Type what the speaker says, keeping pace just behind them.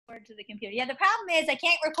to the computer. Yeah, the problem is I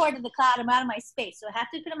can't record to the cloud. I'm out of my space. So I have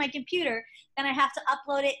to put it on my computer. Then I have to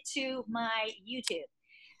upload it to my YouTube.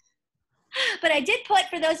 But I did put,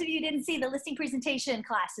 for those of you who didn't see, the listing presentation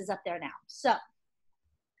class is up there now. So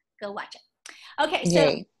go watch it. Okay, so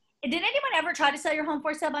Yay. Did anyone ever try to sell your home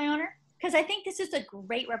for sale by owner? Because I think this is a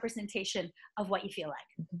great representation of what you feel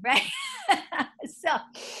like, right? So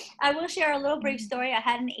I will share a little brief story. I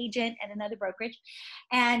had an agent at another brokerage,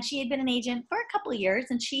 and she had been an agent for a couple of years,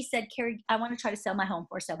 and she said, Carrie, I want to try to sell my home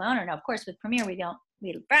for sale by owner. Now, of course, with Premier, we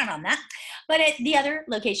frown on that. But at the other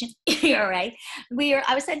location, all right,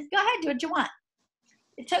 I was said, go ahead, do what you want.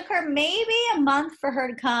 It took her maybe a month for her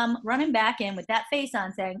to come running back in with that face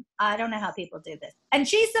on saying, I don't know how people do this. And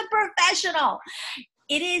she's a professional.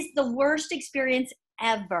 It is the worst experience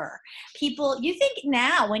ever. People, you think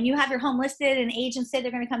now when you have your home listed and agents say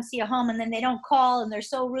they're going to come see a home and then they don't call and they're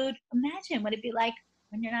so rude. Imagine what it'd be like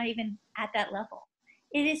when you're not even at that level.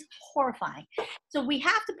 It is horrifying. So we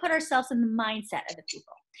have to put ourselves in the mindset of the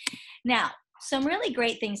people. Now, some really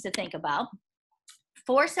great things to think about.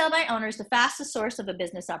 For sale by owner is the fastest source of a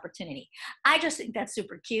business opportunity. I just think that's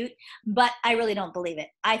super cute, but I really don't believe it.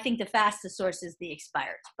 I think the fastest source is the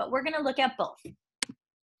expired, but we're going to look at both.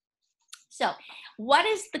 So what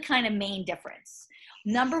is the kind of main difference?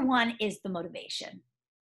 Number one is the motivation,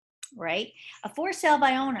 right? A for sale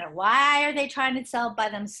by owner, why are they trying to sell by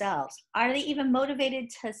themselves? Are they even motivated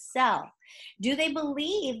to sell? Do they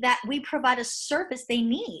believe that we provide a service they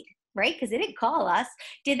need, right? Because they didn't call us.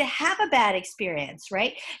 Did they have a bad experience,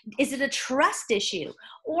 right? Is it a trust issue?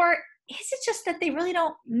 Or is it just that they really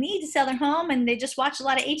don't need to sell their home and they just watch a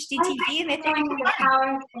lot of HGTV and they think it's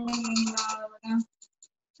fun?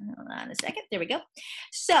 Hold on a second. There we go.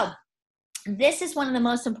 So this is one of the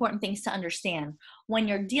most important things to understand. When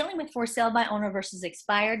you're dealing with for sale by owner versus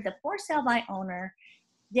expired, the for sale by owner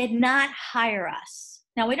did not hire us.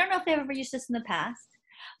 Now, we don't know if they've ever used this in the past,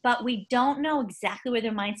 but we don't know exactly where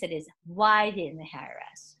their mindset is. Why didn't they hire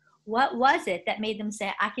us? What was it that made them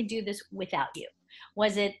say, I can do this without you?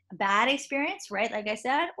 Was it a bad experience, right? Like I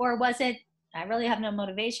said, or was it, I really have no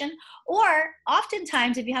motivation? Or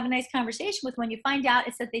oftentimes, if you have a nice conversation with one, you find out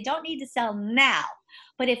it's that they don't need to sell now.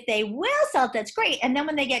 But if they will sell it, that's great. And then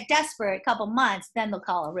when they get desperate, a couple months, then they'll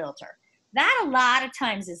call a realtor. That a lot of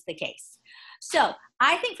times is the case. So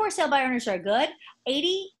I think for sale by owners are good.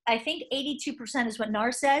 I think 82% is what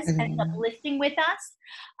NAR says, ends up listing with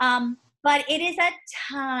us. But it is a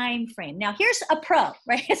time frame. Now, here's a pro,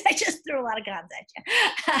 right? Because I just threw a lot of guns at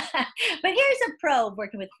you. But here's a pro of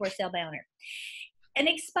working with for sale by owner. An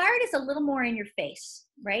expired is a little more in your face,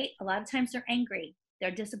 right? A lot of times they're angry.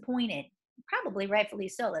 They're disappointed. Probably rightfully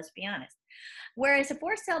so, let's be honest. Whereas a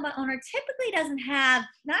for sale by owner typically doesn't have,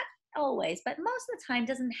 not always, but most of the time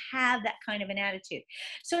doesn't have that kind of an attitude.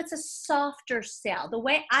 So it's a softer sale. The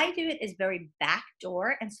way I do it is very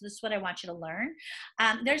backdoor, and so this is what I want you to learn.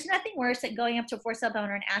 There's nothing worse than going up to a for sale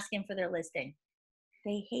owner and asking for their listing.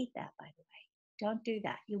 They hate that, by the way. Don't do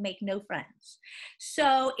that. You'll make no friends.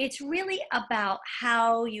 So it's really about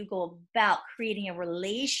how you go about creating a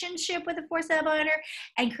relationship with a for sale owner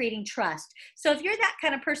and creating trust. So if you're that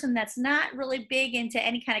kind of person that's not really big into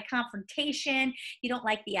any kind of confrontation, you don't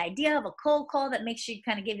like the idea of a cold call that makes you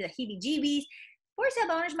kind of give you the heebie-jeebies, for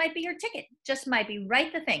sale owners might be your ticket. Just might be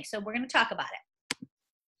right the thing. So we're going to talk about it.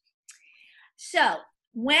 So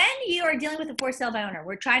when you are dealing with a for sale owner,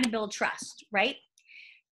 we're trying to build trust, right?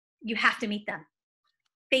 You have to meet them.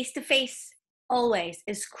 Face-to-face always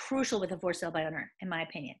is crucial with a for sale by owner, in my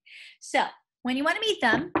opinion. So when you want to meet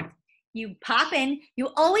them, you pop in.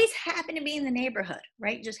 You always happen to be in the neighborhood,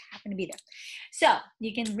 right? You just happen to be there. So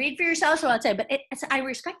you can read for yourself what I'll tell you, but I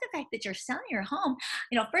respect the fact that you're selling your home.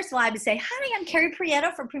 You know, first of all, I would say, hi, I'm Carrie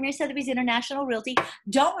Prieto from Premier Sotheby's International Realty.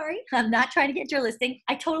 Don't worry, I'm not trying to get your listing.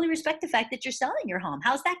 I totally respect the fact that you're selling your home.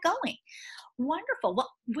 How's that going? Wonderful.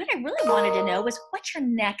 Well, what I really wanted to know was, what's your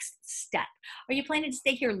next step? Are you planning to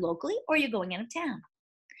stay here locally, or are you going out of town?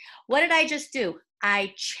 What did I just do?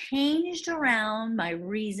 I changed around my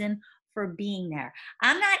reason for being there.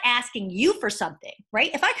 I'm not asking you for something,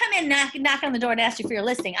 right? If I come in, knock on the door and ask you for your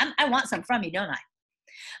listing, I want something from you, don't I?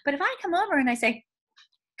 But if I come over and I say,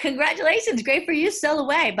 congratulations, great for you, sell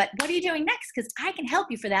away, but what are you doing next? Because I can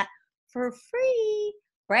help you for that for free.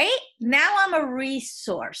 Right? Now I'm a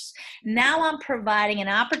resource. Now I'm providing an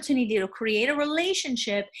opportunity to create a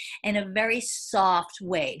relationship in a very soft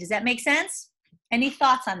way. Does that make sense? Any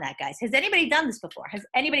thoughts on that, guys? Has anybody done this before? Has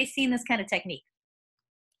anybody seen this kind of technique?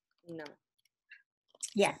 No.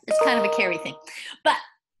 Yeah, it's kind of a Carrie thing. But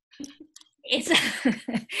it's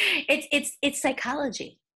it's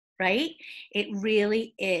psychology, right? It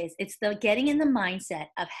really is. It's the getting in the mindset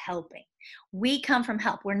of helping. We come from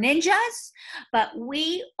help. We're ninjas, but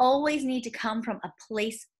we always need to come from a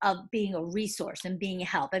place of being a resource and being a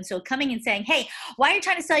help. And so coming and saying, hey, why are you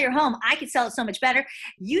trying to sell your home? I could sell it so much better.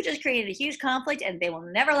 You just created a huge conflict and they will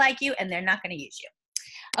never like you and they're not going to use you.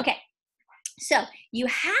 Okay. So you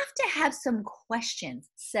have to have some questions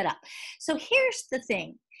set up. So here's the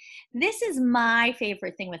thing. This is my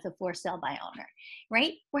favorite thing with a for sale by owner,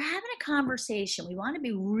 right? We're having a conversation. We want to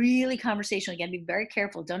be really conversational. You got to be very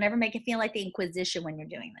careful. Don't ever make it feel like the Inquisition when you're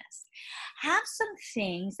doing this. Have some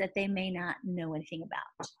things that they may not know anything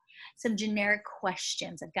about. Some generic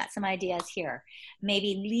questions. I've got some ideas here.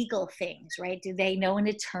 Maybe legal things, right? Do they know an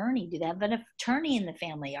attorney? Do they have an attorney in the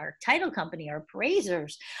family, or title company, or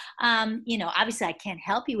appraisers? Obviously I can't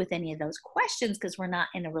help you with any of those questions because we're not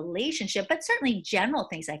in a relationship, but certainly general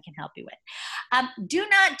things I can help you with. Do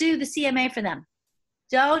not do the CMA for them.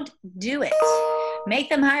 Don't do it. Make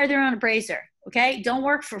them hire their own appraiser. Okay, don't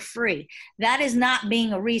work for free. That is not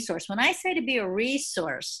being a resource. When I say to be a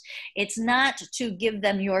resource, it's not to give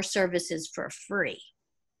them your services for free.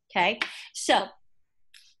 Okay, so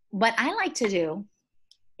what I like to do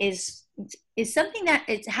is something that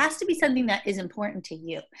it has to be something that is important to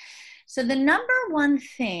you. So the number one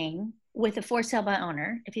thing with a for sale by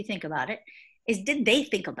owner, if you think about it, is did they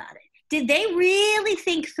think about it? Did they really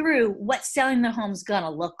think through what selling their home's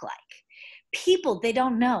gonna look like? People they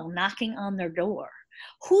don't know knocking on their door.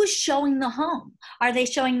 Who's showing the home? Are they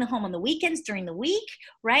showing the home on the weekends, during the week,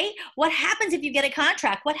 right? What happens if you get a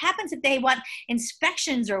contract? What happens if they want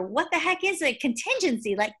inspections, or what the heck is a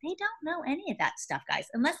contingency? Like, they don't know any of that stuff, guys,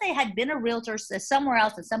 unless they had been a realtor somewhere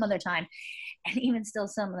else at some other time. And even still,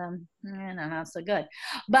 some of them, not so good.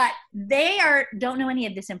 But they don't know any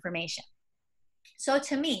of this information. So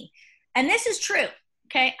to me, and this is true,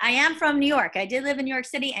 okay, I am from New York. I did live in New York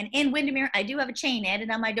City, and in Windermere, I do have a chain added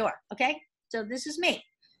on my door, okay? So this is me.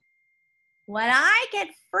 What I get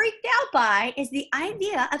freaked out by is the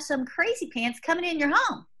idea of some crazy pants coming in your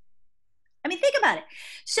home. I mean, think about it.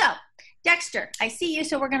 So, Dexter, I see you,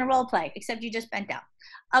 so we're going to role play, except you just bent down.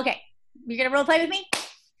 Okay, you're going to role play with me?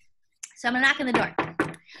 So I'm going to knock on the door.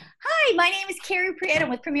 Hi, my name is Carrie Prieto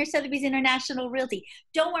with Premier Sotheby's International Realty.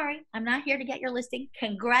 Don't worry, I'm not here to get your listing.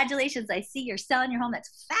 Congratulations, I see you're selling your home.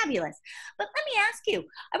 That's fabulous. But let me ask you,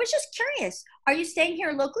 I was just curious, are you staying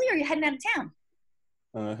here locally or are you heading out of town?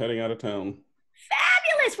 Heading out of town.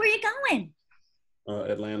 Fabulous, where are you going?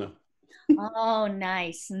 Atlanta. Oh,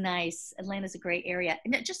 nice. Atlanta's a great area.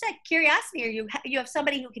 And just out of curiosity, you have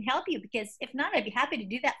somebody who can help you? Because if not, I'd be happy to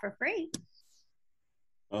do that for free.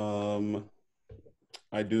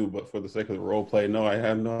 I do, but for the sake of the role play, no, I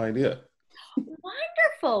have no idea.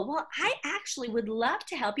 Wonderful. Well, I actually would love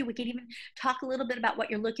to help you. We could even talk a little bit about what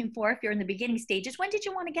you're looking for if you're in the beginning stages. When did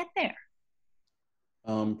you want to get there?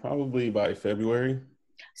 Probably by February.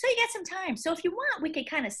 So you got some time. So if you want, we could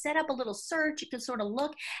kind of set up a little search. You can sort of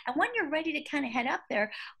look. And when you're ready to kind of head up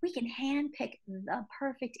there, we can handpick the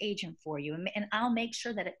perfect agent for you. And I'll make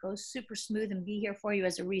sure that it goes super smooth and be here for you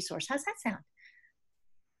as a resource. How's that sound?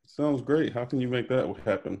 Sounds great. How can you make that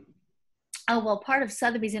happen? Oh, well, part of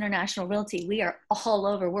Sotheby's International Realty, we are all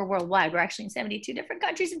over. We're worldwide. We're actually in 72 different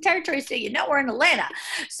countries and territories, so you know we're in Atlanta.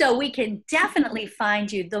 So we can definitely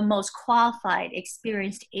find you the most qualified,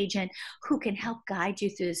 experienced agent who can help guide you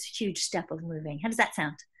through this huge step of moving. How does that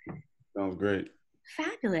sound? Sounds great.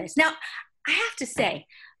 Fabulous. Now, I have to say,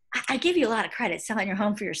 I give you a lot of credit selling your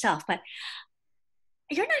home for yourself, but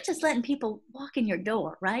you're not just letting people walk in your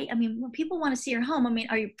door, right? I mean, when people want to see your home, I mean,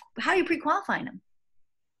 how are you pre-qualifying them?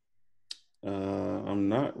 I'm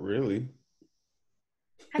not really.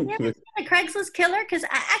 Have you ever seen a Craigslist killer? Because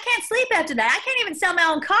I can't sleep after that. I can't even sell my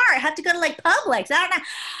own car. I have to go to like Publix. I don't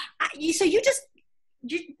know. So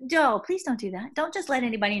no, please don't do that. Don't just let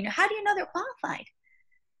anybody know. How do you know they're qualified?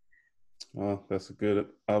 Oh, that's a good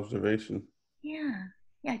observation. Yeah.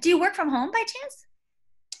 Do you work from home by chance?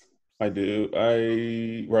 I do.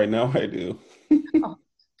 Right now I do. Oh,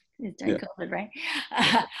 it's during COVID, right?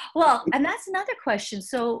 Well, and that's another question.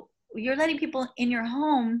 So you're letting people in your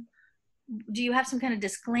home. Do you have some kind of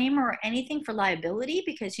disclaimer or anything for liability?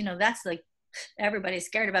 Because, that's like everybody's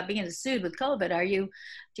scared about being sued with COVID.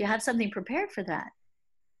 Do you have something prepared for that?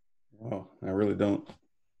 Oh, I really don't.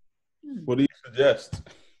 What do you suggest?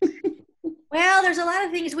 Well, there's a lot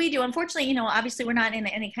of things we do. Unfortunately, obviously we're not in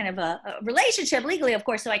any kind of a relationship legally, of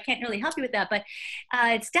course, so I can't really help you with that. But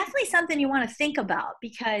it's definitely something you want to think about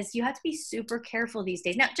because you have to be super careful these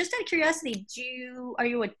days. Now, just out of curiosity, are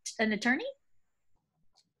you an attorney?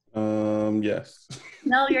 Yes.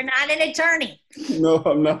 No, you're not an attorney. No,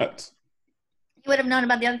 I'm not. You would have known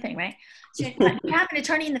about the other thing, right? So do you have an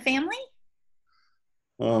attorney in the family?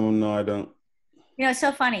 No, I don't. It's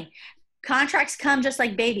so funny. Contracts come just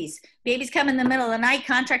like babies. Babies come in the middle of the night.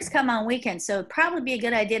 Contracts come on weekends. So it'd probably be a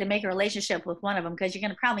good idea to make a relationship with one of them because you're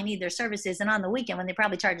going to probably need their services. And on the weekend when they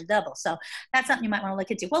probably charge double. So that's something you might want to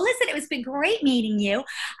look into. Well, listen, it was been great meeting you.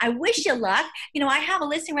 I wish you luck. You know, I have a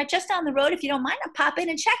listing right just down the road. If you don't mind, I'll pop in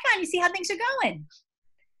and check on you, see how things are going.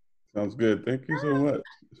 Sounds good. Thank you so much.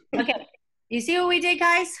 Okay. You see what we did,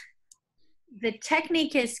 guys? The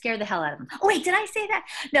technique is scare the hell out of them. Oh, wait, did I say that?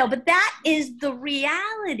 No, but that is the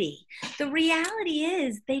reality. The reality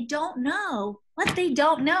is they don't know what they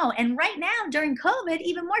don't know. And right now during COVID,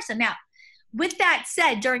 even more so. Now, with that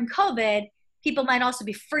said, during COVID, people might also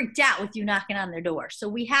be freaked out with you knocking on their door. So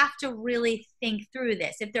we have to really think through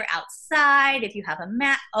this. If they're outside, if you have a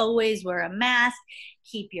mask, always wear a mask,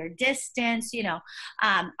 keep your distance, you know.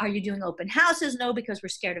 Are you doing open houses? No, because we're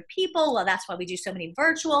scared of people. Well, that's why we do so many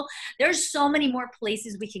virtual. There's so many more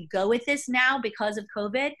places we could go with this now because of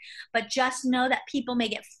COVID, but just know that people may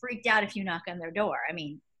get freaked out if you knock on their door. I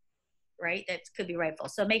mean, right? That could be rightful.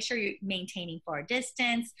 So make sure you're maintaining far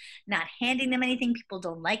distance, not handing them anything. People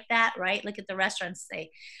don't like that, right? Look at the restaurants. Say,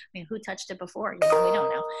 I mean, who touched it before? You know, we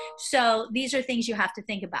don't know. So these are things you have to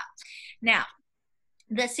think about. Now,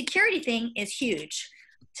 the security thing is huge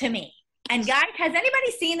to me. And guys, has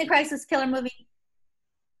anybody seen the Craigslist Killer movie?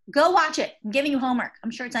 Go watch it. I'm giving you homework.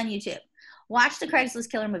 I'm sure it's on YouTube. Watch the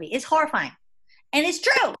Craigslist Killer movie. It's horrifying. And it's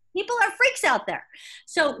true. People are freaks out there.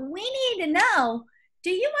 So we need to know, do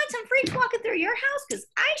you want some freaks walking through your house? Because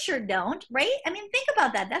I sure don't, right? I mean, think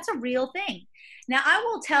about that. That's a real thing. Now, I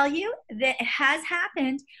will tell you that it has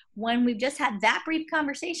happened when we've just had that brief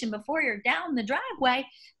conversation before you're down the driveway.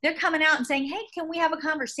 They're coming out and saying, hey, can we have a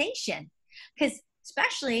conversation? Because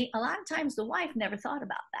especially a lot of times the wife never thought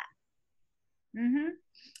about that.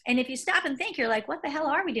 And if you stop and think, you're like, what the hell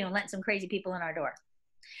are we doing letting some crazy people in our door?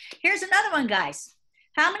 Here's another one, guys.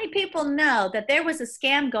 How many people know that there was a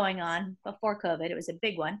scam going on before COVID? It was a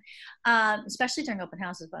big one, especially during open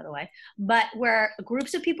houses, by the way, but where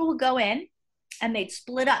groups of people would go in and they'd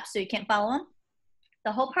split up so you can't follow them.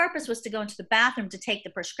 The whole purpose was to go into the bathroom to take the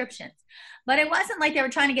prescriptions, but it wasn't like they were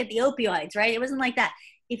trying to get the opioids, right? It wasn't like that.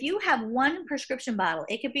 If you have one prescription bottle,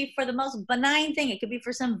 it could be for the most benign thing. It could be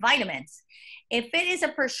for some vitamins. If it is a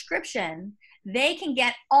prescription, they can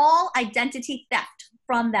get all identity theft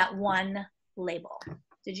from that one label.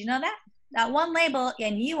 Did you know that? That one label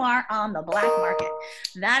and you are on the black market.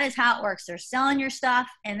 That is how it works. They're selling your stuff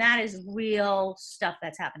and that is real stuff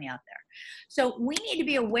that's happening out there. So we need to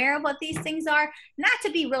be aware of what these things are, not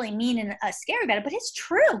to be really mean and scary about it, but it's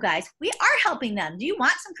true, guys. We are helping them. Do you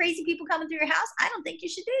want some crazy people coming through your house? I don't think you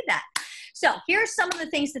should do that. So here's some of the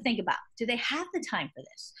things to think about. Do they have the time for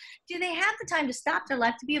this? Do they have the time to stop their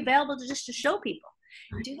life to be available to just to show people?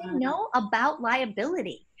 Do they know about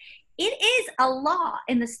liability? It is a law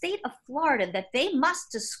in the state of Florida that they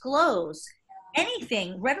must disclose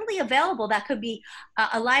anything readily available that could be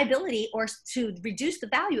a liability or to reduce the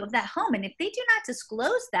value of that home. And if they do not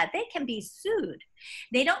disclose that, they can be sued.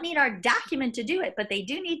 They don't need our document to do it, but they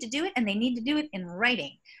do need to do it and they need to do it in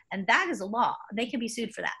writing. And that is a law. They can be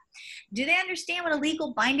sued for that. Do they understand what a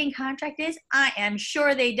legal binding contract is? I am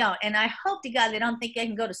sure they don't. And I hope to God they don't think they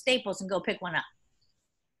can go to Staples and go pick one up.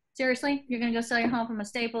 Seriously? You're going to go sell your home from a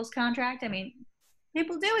Staples contract? I mean,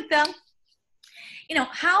 people do it though. You know,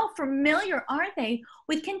 how familiar are they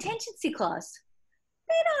with contingency clause?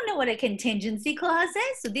 They don't know what a contingency clause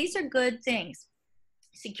is. So these are good things.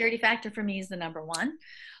 Security factor for me is the number one.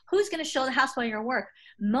 Who's going to show the house while you're at work?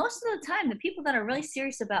 Most of the time, the people that are really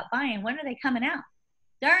serious about buying, when are they coming out?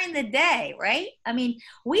 During the day, right? I mean,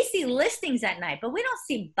 we see listings at night, but we don't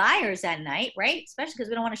see buyers at night, right? Especially because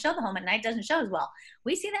we don't want to show the home at night. It doesn't show as well.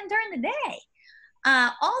 We see them during the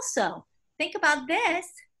day. Also, think about this.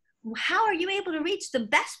 How are you able to reach the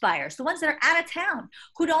best buyers, the ones that are out of town,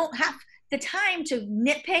 who don't have the time to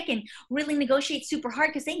nitpick and really negotiate super hard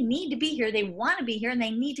because they need to be here, they want to be here, and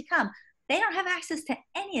they need to come? They don't have access to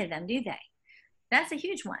any of them, do they? That's a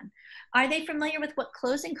huge one. Are they familiar with what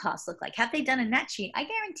closing costs look like? Have they done a net sheet? I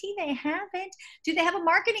guarantee they haven't. Do they have a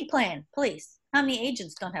marketing plan? Please. How many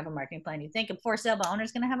agents don't have a marketing plan? You think a for sale owner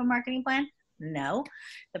is going to have a marketing plan? No.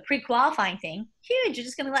 The pre-qualifying thing, huge. You're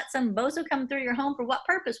just going to let some bozo come through your home for what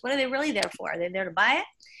purpose? What are they really there for? Are they there to buy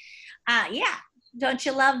it? Yeah. Don't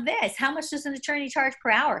you love this? How much does an attorney charge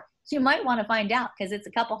per hour? So you might want to find out because it's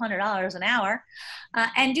a couple $100 an hour.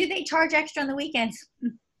 And do they charge extra on the weekends?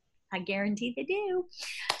 I guarantee they do.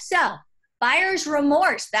 So Buyer's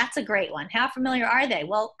remorse. That's a great one. How familiar are they?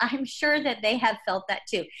 Well, I'm sure that they have felt that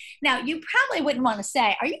too. Now, you probably wouldn't want to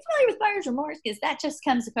say, are you familiar with buyer's remorse? Because that just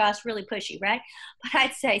comes across really pushy, right? But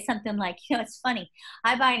I'd say something like, it's funny.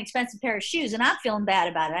 I buy an expensive pair of shoes and I'm feeling bad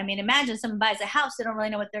about it. I mean, imagine someone buys a house, they don't really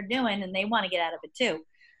know what they're doing and they want to get out of it too.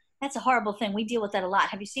 That's a horrible thing. We deal with that a lot.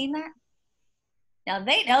 Have you seen that? Now,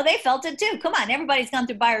 they know they felt it too. Come on, everybody's gone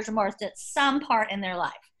through buyer's remorse at some part in their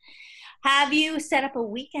life. Have you set up a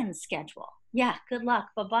weekend schedule? Yeah, good luck.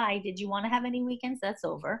 Bye-bye. Did you want to have any weekends? That's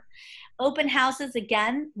over. Open houses,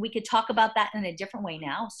 again, we could talk about that in a different way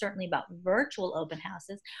now, certainly about virtual open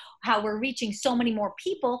houses, how we're reaching so many more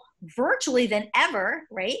people virtually than ever,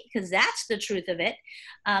 right? Because that's the truth of it.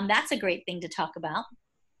 That's a great thing to talk about.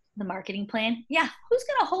 The marketing plan. Yeah, who's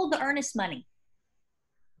going to hold the earnest money?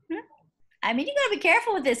 I mean, you got to be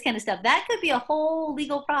careful with this kind of stuff. That could be a whole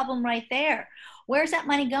legal problem right there. Where's that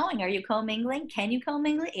money going? Are you commingling? Can you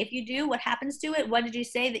commingle? If you do, what happens to it? What did you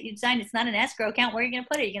say that you'd signed? It's not an escrow account. Where are you going to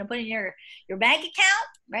put it? Are you going to put it in your bank account?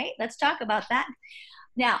 Right? Let's talk about that.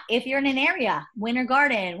 Now, if you're in an area, Winter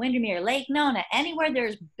Garden, Windermere, Lake Nona, anywhere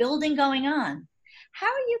there's building going on, how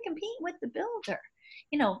are you competing with the builder?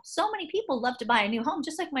 You know, so many people love to buy a new home,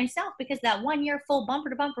 just like myself, because that 1 year full bumper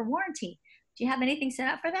to bumper warranty. Do you have anything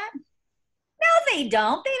set up for that? No, they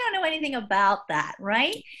don't. They don't know anything about that,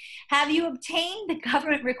 right? Have you obtained the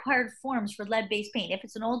government required forms for lead-based paint? If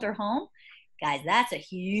it's an older home, guys, that's a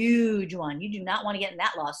huge one. You do not want to get in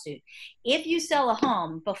that lawsuit. If you sell a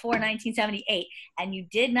home before 1978 and you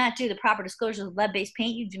did not do the proper disclosure of lead-based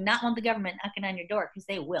paint, you do not want the government knocking on your door, because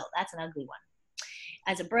they will. That's an ugly one.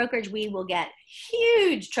 As a brokerage, we will get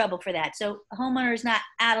huge trouble for that. So a homeowner is not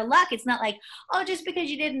out of luck. It's not like, oh, just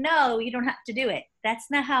because you didn't know, you don't have to do it. That's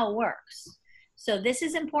not how it works. So this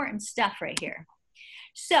is important stuff right here.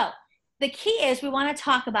 So the key is we want to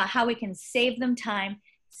talk about how we can save them time,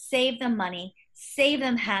 save them money, save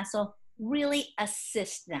them hassle, really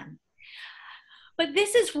assist them. But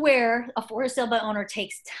this is where a for sale by owner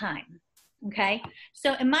takes time, okay?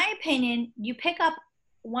 So in my opinion, you pick up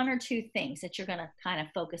one or two things that you're going to kind of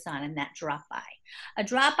focus on in that drop by. A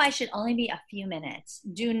drop by should only be a few minutes.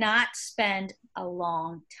 Do not spend a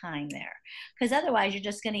long time there, because otherwise you're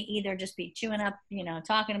just going to either just be chewing up, you know,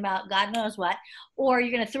 talking about God knows what, or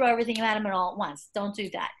you're going to throw everything at them all at once. Don't do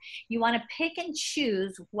that. You want to pick and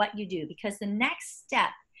choose what you do, because the next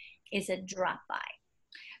step is a drop by.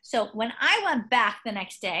 So when I went back the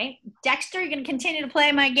next day, Dexter, you're going to continue to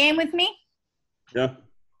play my game with me? Yeah.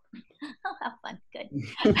 Oh, have fun. Good.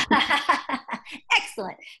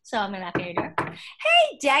 Excellent. So I'm gonna knock on your door.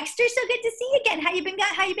 Hey, Dexter, so good to see you again. How you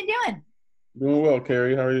been doing? Doing well,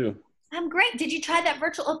 Carrie. How are you? I'm great. Did you try that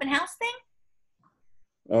virtual open house thing?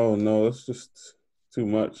 Oh, no, that's just too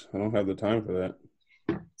much. I don't have the time for that.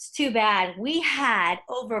 It's too bad. We had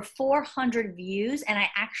over 400 views, and I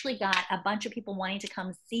actually got a bunch of people wanting to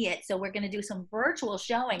come see it. So we're going to do some virtual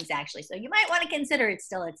showings, actually. So you might want to consider it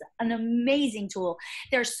still. It's an amazing tool.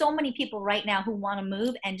 There are so many people right now who want to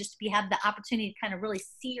move, and just to have the opportunity to kind of really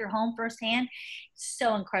see your home firsthand,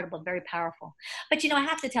 so incredible, very powerful. But, you know, I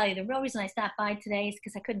have to tell you, the real reason I stopped by today is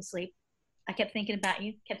because I couldn't sleep. I kept thinking about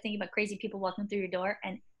you, kept thinking about crazy people walking through your door,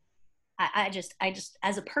 and I just,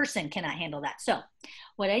 as a person, cannot handle that. So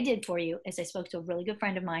what I did for you is I spoke to a really good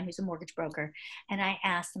friend of mine who's a mortgage broker, and I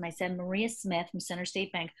asked him, I said, Maria Smith from Center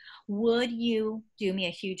State Bank, would you do me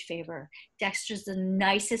a huge favor? Dexter's the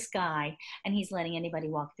nicest guy, and he's letting anybody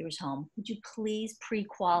walk through his home. Would you please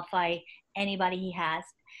pre-qualify anybody he has?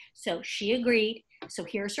 So she agreed. So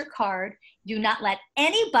here's her card. Do not let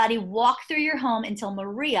anybody walk through your home until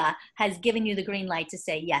Maria has given you the green light to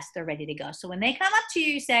say, yes, they're ready to go. So when they come up to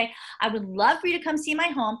you, you say, I would love for you to come see my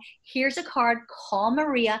home. Here's a card. Call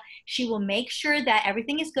Maria. She will make sure that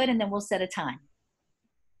everything is good, and then we'll set a time.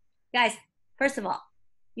 Guys, first of all,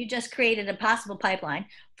 you just created a possible pipeline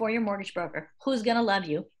for your mortgage broker who's going to love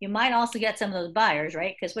you. You might also get some of those buyers,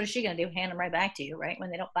 right? Because what is she going to do? Hand them right back to you, right?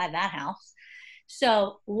 When they don't buy that house.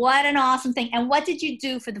 So what an awesome thing. And what did you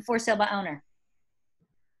do for the for sale by owner?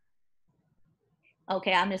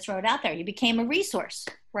 Okay, I'm going to throw it out there. You became a resource,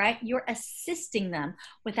 right? You're assisting them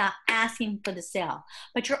without asking for the sale.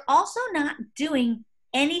 But you're also not doing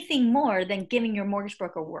anything more than giving your mortgage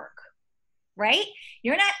broker work, right?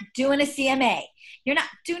 You're not doing a CMA. Do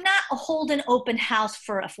not hold an open house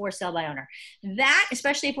for a for sale by owner. That,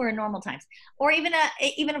 especially if we're in normal times, or even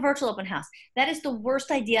a virtual open house, that is the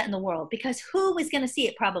worst idea in the world, because who is going to see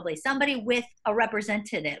it? Probably somebody with a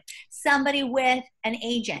representative, somebody with an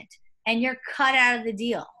agent, and you're cut out of the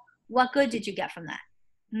deal. What good did you get from that?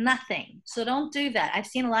 Nothing. So don't do that. I've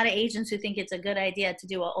seen a lot of agents who think it's a good idea to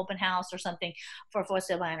do an open house or something for a for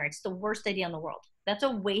sale by owner. It's the worst idea in the world. That's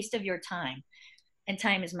a waste of your time, and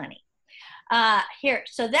time is money. Here,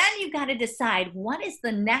 so then you got to decide what is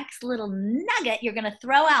the next little nugget you're going to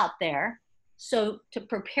throw out there, so to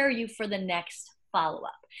prepare you for the next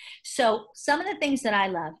follow-up. So some of the things that I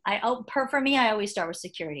love, for me, I always start with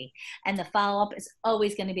security, and the follow-up is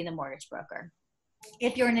always going to be the mortgage broker.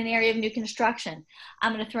 If you're in an area of new construction,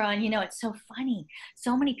 I'm going to throw in, it's so funny.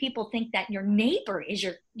 So many people think that your neighbor is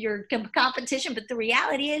your competition, but the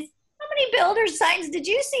reality is, how many builder signs did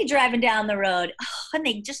you see driving down the road? Oh, and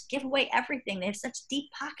they just give away everything. They have such deep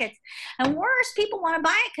pockets. And worse, people want to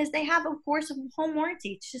buy it because they have, of course, a home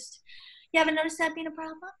warranty. It's just, you haven't noticed that being a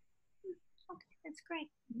problem? Okay, that's great.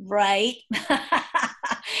 Right?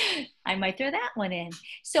 I might throw that one in.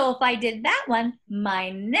 So if I did that one, my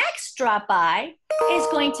next drop by is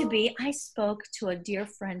going to be, I spoke to a dear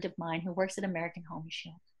friend of mine who works at American Home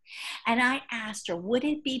Shield. And I asked her, would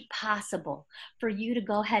it be possible for you to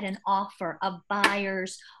go ahead and offer a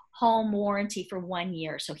buyer's home warranty for 1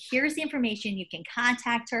 year? So here's the information. You can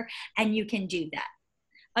contact her and you can do that.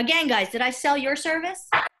 Again, guys, did I sell your service?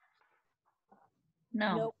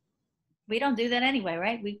 No. Nope. We don't do that anyway,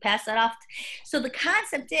 right? We pass that off. So the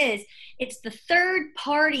concept is, it's the third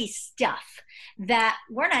party stuff that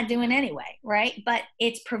we're not doing anyway, right? But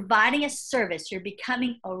it's providing a service. You're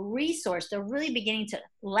becoming a resource. They're really beginning to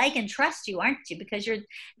like and trust you, aren't you? Because you're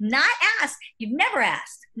not asked. You've never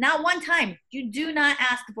asked. Not one time. You do not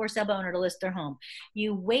ask the for sale owner to list their home.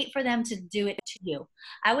 You wait for them to do it to you.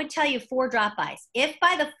 I would tell you 4 drop-bys. If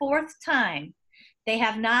by the 4th time they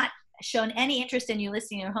have not shown any interest in you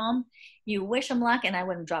listing your home, you wish them luck, and I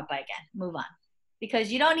wouldn't drop by again. Move on.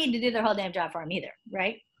 Because you don't need to do their whole damn job for them either,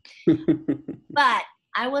 right? But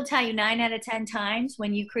I will tell you 9 out of 10 times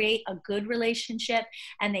when you create a good relationship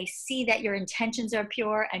and they see that your intentions are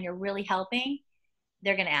pure and you're really helping,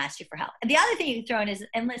 they're going to ask you for help. And the other thing you can throw in is,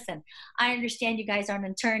 and listen, I understand you guys aren't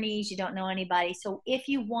attorneys, you don't know anybody. So if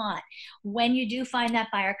you want, when you do find that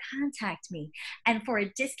buyer, contact me. And for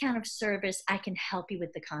a discount of service, I can help you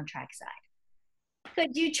with the contract side.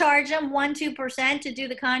 Could you charge them 1-2% to do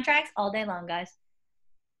the contracts? All day long, guys.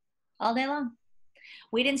 All day long.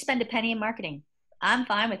 We didn't spend a penny in marketing. I'm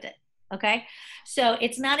fine with it. Okay. So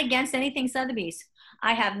it's not against anything Sotheby's.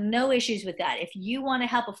 I have no issues with that. If you want to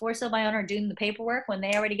help a for sale by owner doing the paperwork when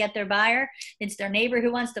they already get their buyer, it's their neighbor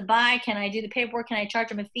who wants to buy. Can I do the paperwork? Can I charge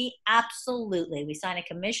them a fee? Absolutely. We sign a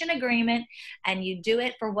commission agreement and you do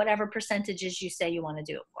it for whatever percentages you say you want to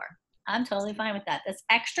do it for. I'm totally fine with that. That's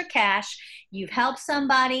extra cash. You've helped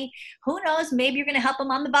somebody. Who knows? Maybe you're going to help them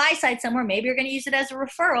on the buy side somewhere. Maybe you're going to use it as a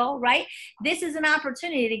referral, right? This is an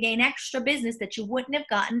opportunity to gain extra business that you wouldn't have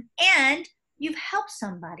gotten, and you've helped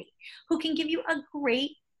somebody who can give you a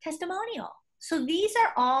great testimonial. So these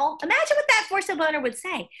are all, imagine what that for sale owner would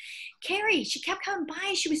say. Carrie, she kept coming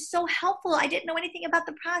by. She was so helpful. I didn't know anything about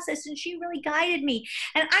the process, and she really guided me,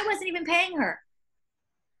 and I wasn't even paying her,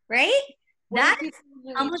 right? What do people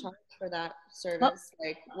usually charge for that service?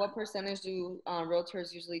 Like, what percentage do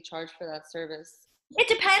realtors usually charge for that service? It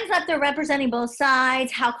depends if they're representing both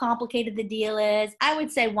sides, how complicated the deal is. I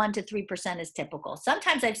would say 1 to 3% is typical.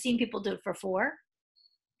 Sometimes I've seen people do it for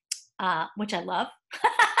 4%, which I love.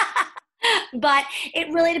 But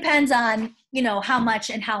it really depends on, how much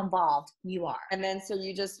and how involved you are. And then so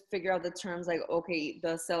you just figure out the terms, like, okay,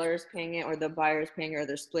 the seller's paying it or the buyer's paying it, or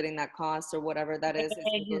they're splitting that cost or whatever that is.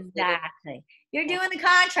 Exactly. You're doing the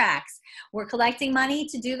contracts. We're collecting money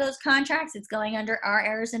to do those contracts. It's going under our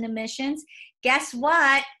errors and omissions. Guess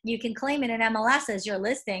what? You can claim it in MLS as your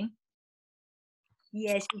listing.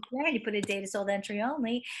 Yes, you can. You put a data sold entry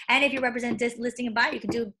only. And if you represent this listing and buy, you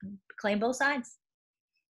can claim both sides.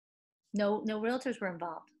 No realtors were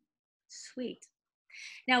involved. Sweet.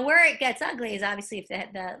 Now, where it gets ugly is obviously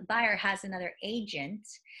if the buyer has another agent,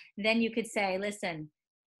 then you could say, listen,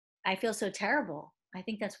 I feel so terrible. I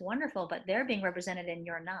think that's wonderful, but they're being represented and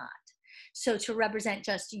you're not. So to represent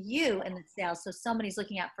just you in the sale, so somebody's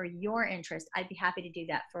looking out for your interest, I'd be happy to do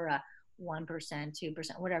that for a 1%,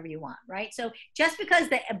 2%, whatever you want, right? So just because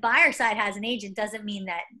the buyer side has an agent doesn't mean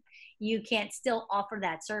that you can't still offer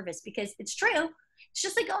that service, because it's true. It's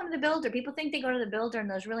just like going to the builder. People think they go to the builder and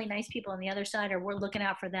those really nice people on the other side we're looking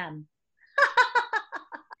out for them.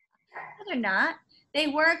 No, they're not. They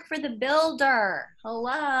work for the builder.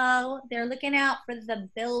 Hello. They're looking out for the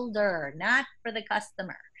builder, not for the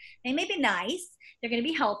customer. They may be nice. They're going to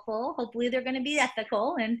be helpful. Hopefully they're going to be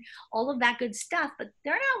ethical and all of that good stuff, but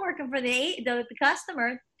they're not working for the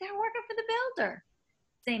customer. They're working for the builder.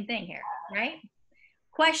 Same thing here, right?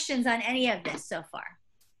 Questions on any of this so far?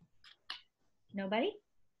 Nobody?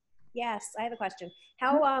 Yes, I have a question.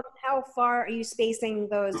 How far are you spacing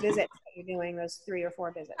those visits that you're doing, those 3 or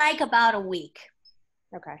 4 visits? Like about a week.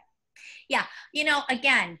 Okay. Yeah. You know,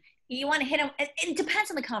 again, you want to hit them. It depends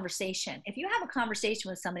on the conversation. If you have a conversation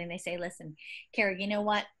with somebody and they say, listen, Carrie, you know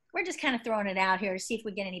what? We're just kind of throwing it out here to see if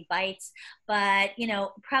we get any bites. But, you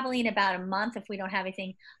know, probably in about a month, if we don't have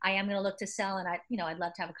anything, I am going to look to sell. And I'd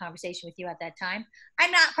love to have a conversation with you at that time.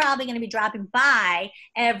 I'm not probably going to be dropping by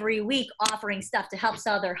every week offering stuff to help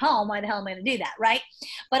sell their home. Why the hell am I going to do that? Right.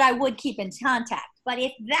 But I would keep in contact. But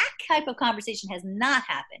if that type of conversation has not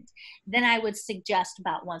happened, then I would suggest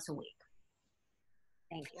about once a week.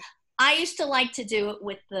 Thank you. I used to like to do it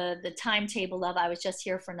with the timetable of I was just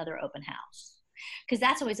here for another open house. Because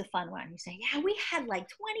that's always a fun one. You say, yeah, we had like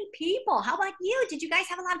 20 people. How about you? Did you guys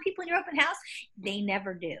have a lot of people in your open house? They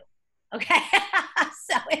never do. Okay.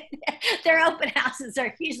 So their open houses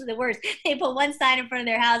are usually the worst. They put one sign in front of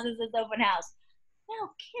their houses as open house. No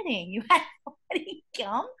kidding. You had nobody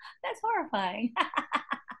come? That's horrifying.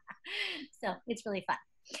 So it's really fun.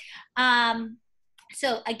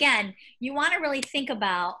 So again, you want to really think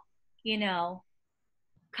about, you know,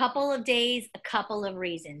 couple of days, a couple of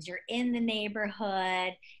reasons. You're in the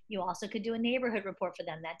neighborhood. You also could do a neighborhood report for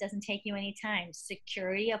them. That doesn't take you any time.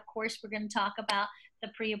 Security, of course, we're going to talk about the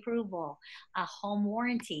pre-approval. A home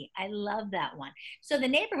warranty. I love that one. So the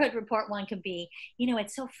neighborhood report one could be, you know,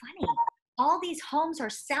 it's so funny. All these homes are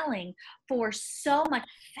selling for so much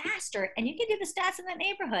faster, and you can do the stats in that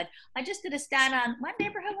neighborhood. I just did a stat on what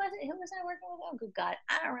neighborhood was it? Who was I working with? Oh, good God,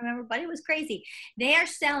 I don't remember, but it was crazy. They are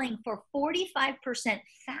selling for 45%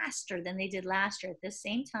 faster than they did last year at this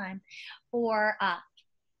same time for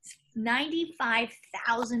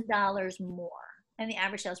 $95,000 more. And the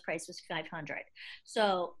average sales price was $500.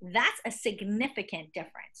 So that's a significant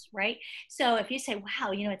difference, right? So if you say,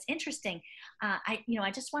 wow, you know, it's interesting. I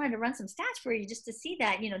just wanted to run some stats for you just to see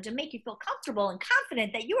that, you know, to make you feel comfortable and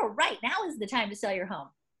confident that you are right. Now is the time to sell your home,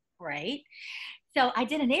 right? So I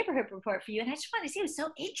did a neighborhood report for you, and I just wanted to see, it was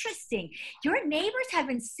so interesting. Your neighbors have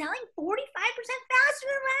been selling 45% faster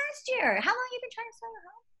than last year. How long have you been trying to sell your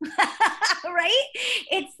home? Right?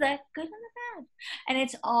 It's the good and the bad. And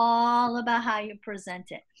it's all about how you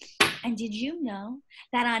present it. And did you know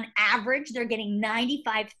that on average, they're getting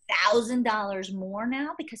 $95,000 more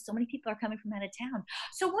now because so many people are coming from out of town?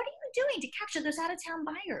 So what are you doing to capture those out of town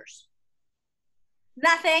buyers?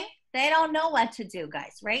 Nothing. They don't know what to do,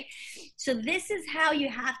 guys, right? So this is how you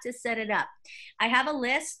have to set it up. I have a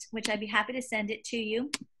list, which I'd be happy to send it to you.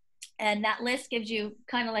 And that list gives you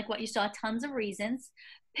kind of like what you saw, tons of reasons.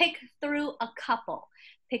 Pick through a couple.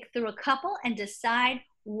 Pick through a couple and decide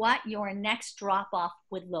what your next drop-off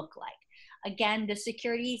would look like. Again, the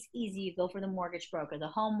security is easy. You go for the mortgage broker. The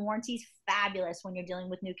home warranty is fabulous when you're dealing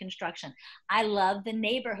with new construction. I love the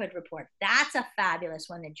neighborhood report. That's a fabulous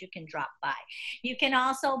one that you can drop by. You can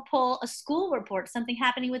also pull a school report, something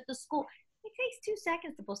happening with the school. It takes 2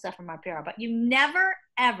 seconds to pull stuff from our PR, but you never,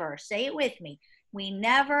 ever, say it with me, we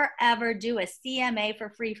never, ever do a CMA for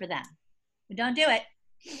free for them. We don't do it.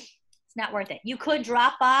 It's not worth it. You could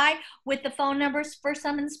drop by with the phone numbers for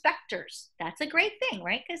some inspectors. That's a great thing,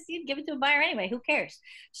 right? Because you'd give it to a buyer anyway. Who cares?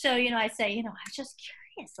 So, you know, I say, you know, I'm just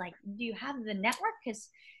curious. Like, do you have the network? Because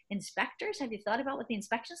inspectors, have you thought about what the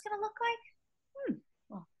inspection is going to look like?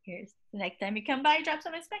 Well, here's the next time you come by, drop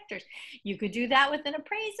some inspectors. You could do that with an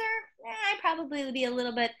appraiser. I'd probably be a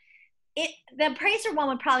little bit. The appraiser one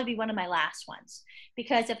would probably be one of my last ones,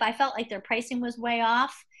 because if I felt like their pricing was way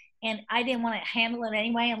off and I didn't want to handle it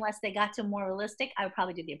anyway unless they got to more realistic, I would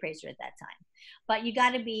probably do the appraiser at that time. But you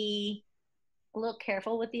got to be a little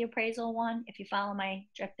careful with the appraisal one, if you follow my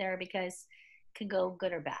drift there, because it could go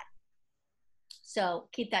good or bad. So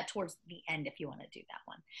keep that towards the end if you want to do that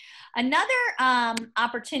one. Another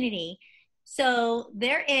opportunity, so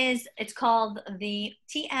there is, it's called the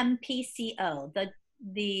TMPCO, the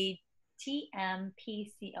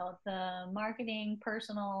TMPCO, the Marketing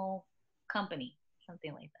Personal Company,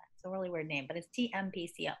 something like that. It's a really weird name, but it's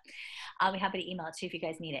TMPCO. I'll be happy to email it to you if you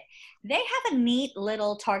guys need it. They have a neat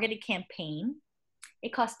little targeted campaign.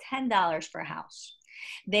 It costs $10 for a house.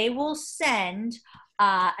 They will send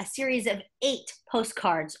a series of 8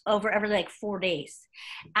 postcards over every like 4 days.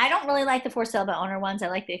 I don't really like the for sale by owner ones. I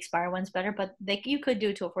like the expire ones better, but you could do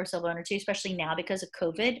it to a for sale by owner too, especially now because of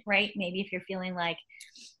COVID, right? Maybe if you're feeling like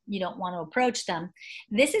you don't want to approach them.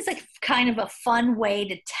 This is a kind of a fun way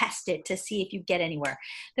to test it to see if you get anywhere.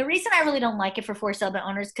 The reason I really don't like it for sale by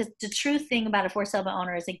owners, because the true thing about a for sale by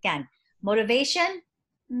owner is, again, motivation,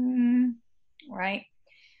 right?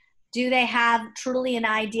 Do they have truly an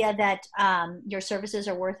idea that your services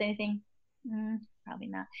are worth anything? probably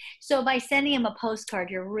not. So by sending them a postcard,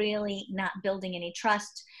 you're really not building any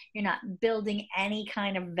trust. You're not building any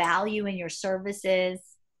kind of value in your services.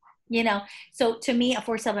 You know, so to me, a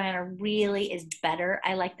for sale by owner really is better.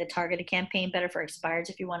 I like the targeted campaign better for expireds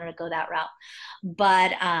if you wanted to go that route.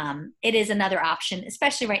 But it is another option,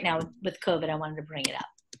 especially right now with COVID. I wanted to bring it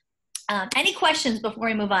up. Any questions before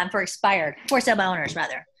we move on for expired, for sale by owners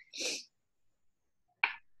rather?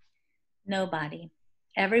 Nobody.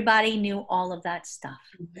 Everybody knew all of that stuff.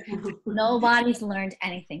 Nobody's learned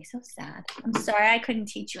anything. So sad. I'm sorry I couldn't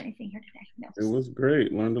teach you anything here today. No. It was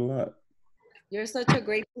great. Learned a lot. You're such a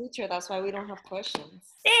great teacher. That's why we don't have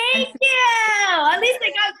questions. Thank you. At least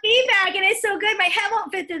I got feedback, and it's so good. My head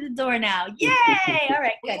won't fit through the door now. Yay! All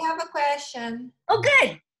right, good. We have a question. Oh,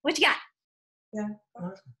 good. What you got? Yeah.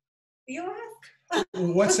 You ask.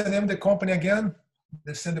 What's the name of the company again?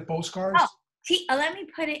 They send the postcards? Oh, let me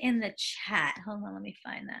put it in the chat. Hold on, let me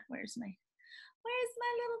find that. Where's my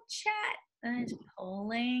little chat? It's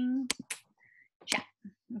polling chat.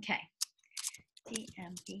 Okay.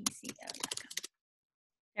 dmpco.com.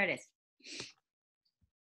 There it is.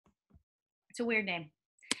 It's a weird name,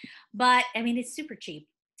 but I mean, it's super cheap.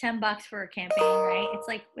 $10 for a campaign, right? It's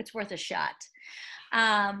like, it's worth a shot.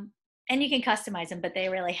 And you can customize them, but they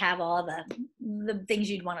really have all the things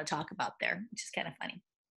you'd want to talk about there, which is kind of funny.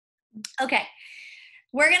 Okay.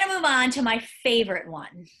 We're going to move on to my favorite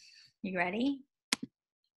one. You ready?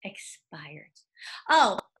 Expired.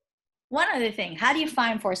 Oh, one other thing. How do you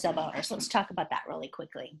find for sale owners? Let's talk about that really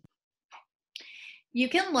quickly. You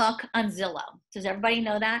can look on Zillow. Does everybody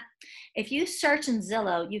know that? If you search in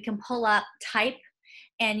Zillow, you can pull up type,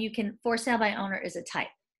 and you can, for sale by owner is a type.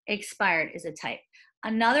 Expired is a type.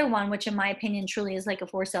 Another one, which in my opinion truly is like a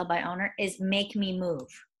for sale by owner, is make me move.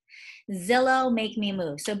 Zillow, make me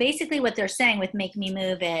move. So basically what they're saying with make me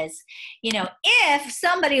move is, you know, if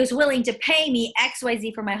somebody was willing to pay me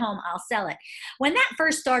XYZ for my home, I'll sell it. When that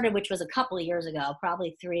first started, which was a couple of years ago,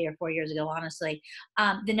 probably 3 or 4 years ago, honestly,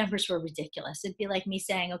 the numbers were ridiculous. It'd be like me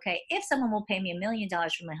saying, okay, if someone will pay me $1 million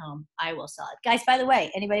for my home, I will sell it. Guys, by the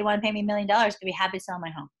way, anybody want to pay me $1 million? I'd be happy to sell my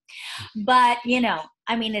home. But, you know,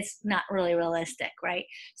 I mean, it's not really realistic, right?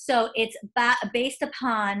 So it's based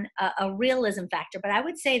upon a realism factor. But I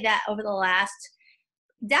would say that over the last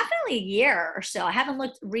definitely a year or so, I haven't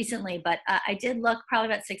looked recently, but I did look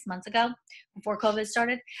probably about 6 months ago before COVID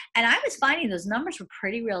started. And I was finding those numbers were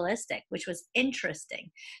pretty realistic, which was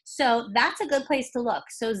interesting. So that's a good place to look.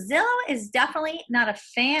 So Zillow is definitely not a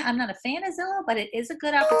fan. I'm not a fan of Zillow, but it is a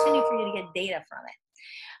good opportunity for you to get data from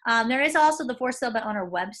it. There is also the for sale by owner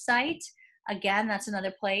website. Again, that's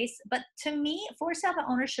another place. But to me, for sale by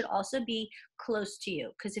owner should also be close to you.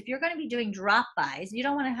 Because if you're going to be doing drop-bys, you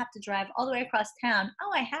don't want to have to drive all the way across town.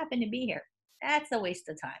 Oh, I happen to be here. That's a waste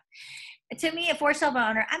of time. To me, a for sale by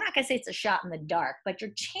owner, I'm not going to say it's a shot in the dark, but your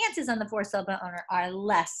chances on the for sale by owner are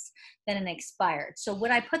less than an expired. So would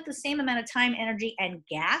I put the same amount of time, energy, and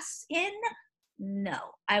gas in? No.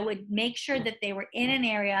 I would make sure that they were in an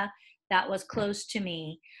area that was close to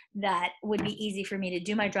me, that would be easy for me to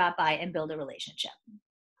do my drop by and build a relationship.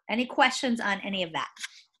 Any questions on any of that?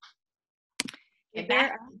 I have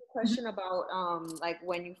a question about like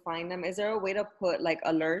when you find them, is there a way to put like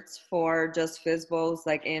alerts for just FSBOs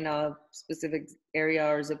like in a specific area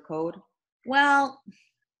or zip code? Well,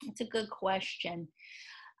 that's a good question.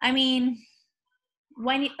 I mean,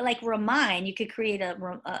 when you like remind, you could create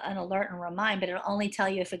an alert and remind, but it'll only tell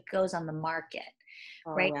you if it goes on the market.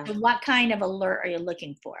 Right. Yeah. So what kind of alert are you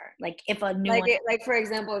looking for? Like if a new like for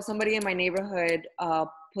example, if somebody in my neighborhood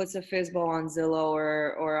puts a FSBO on Zillow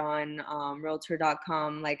or on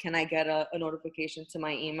Realtor.com, like can I get a notification to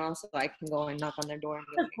my email so I can go and knock on their door?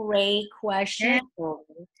 That's a great question.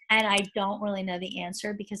 And I don't really know the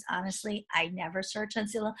answer because honestly, I never search on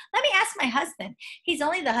Zillow. Let me ask my husband. He's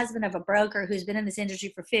only the husband of a broker who's been in this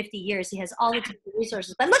industry for 50 years. He has all the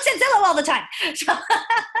resources, but looks at Zillow all the time. So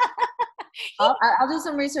I'll do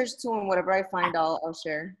some research too, and whatever I find, I'll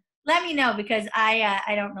share. Let me know because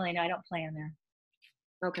I don't really know. I don't play in there.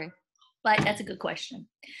 Okay. But that's a good question.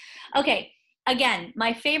 Okay. Again,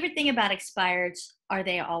 my favorite thing about expireds are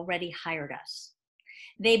they already hired us.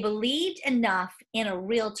 They believed enough in a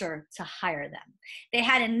realtor to hire them. They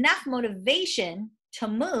had enough motivation to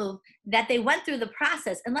move that they went through the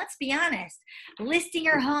process. And let's be honest, listing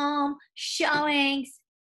your home, showings,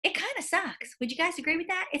 it kind of sucks. Would you guys agree with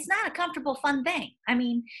that? It's not a comfortable, fun thing. I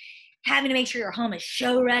mean, having to make sure your home is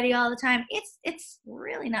show ready all the time, it's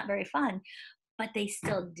really not very fun, but they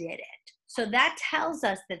still did it. So that tells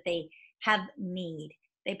us that they have need.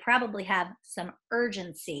 They probably have some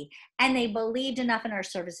urgency and they believed enough in our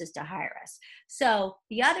services to hire us. So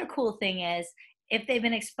the other cool thing is if they've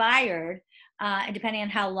been expired, and depending on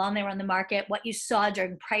how long they were on the market, what you saw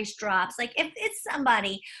during price drops. Like if it's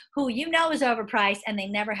somebody who you know is overpriced and they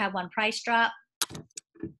never have one price drop,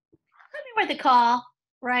 could be worth a call,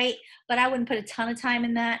 right? But I wouldn't put a ton of time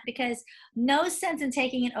in that, because no sense in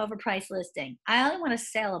taking an overpriced listing. I only want a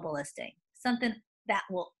saleable listing, something that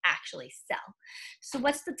will actually sell. So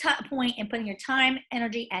what's the top point in putting your time,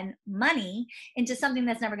 energy, and money into something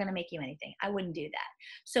that's never going to make you anything? I wouldn't do that.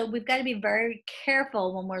 So we've got to be very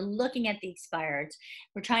careful when we're looking at the expireds.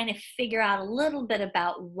 We're trying to figure out a little bit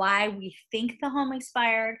about why we think the home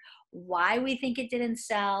expired, why we think it didn't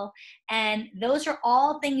sell, and those are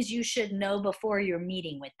all things you should know before you're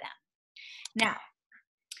meeting with them. Now,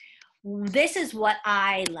 this is what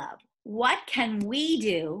I love. What can we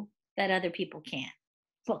do that other people can't?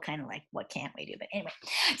 Well, kind of like what can't we do? But anyway,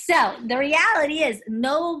 so the reality is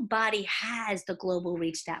nobody has the global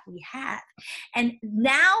reach that we have. And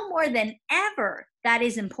now more than ever, that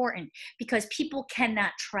is important, because people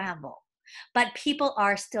cannot travel, but people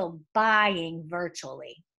are still buying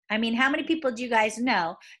virtually. I mean, how many people do you guys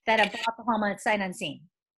know that have bought the home on sight unseen?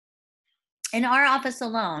 In our office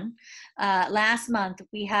alone, last month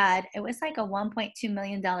we had, it was like a $1.2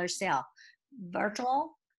 million sale.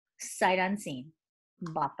 Virtual, sight unseen,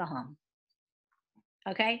 bought the home.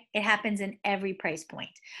 Okay, it happens in every price point.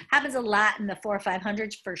 Happens a lot in the 400 or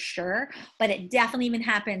 500s for sure, but it definitely even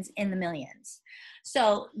happens in the millions.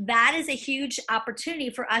 So that is a huge opportunity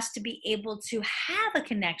for us to be able to have a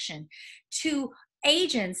connection to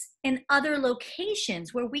agents in other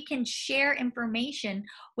locations where we can share information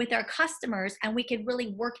with our customers and we can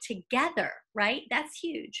really work together, right? That's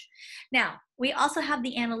huge. Now, we also have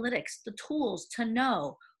the analytics, the tools to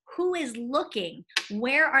know who is looking,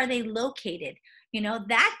 where are they located. You know,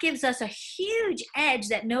 that gives us a huge edge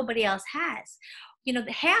that nobody else has. You know,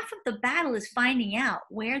 half of the battle is finding out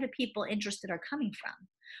where the people interested are coming from,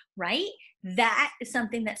 right? That is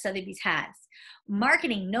something that Sotheby's has.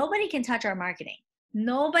 Marketing, nobody can touch our marketing.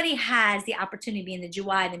 Nobody has the opportunity to be in the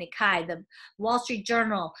July, the Nikkei, the Wall Street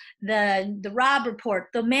Journal, the Robb Report,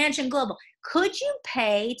 the Mansion Global. Could you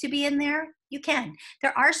pay to be in there? You can.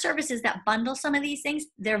 There are services that bundle some of these things.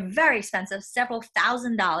 They're very expensive, several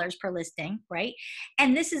 $1,000s per listing, right?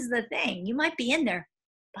 And this is the thing. You might be in there,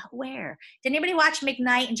 but where? Did anybody watch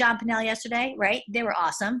McKnight and John Pennell yesterday, right? They were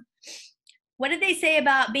awesome. What did they say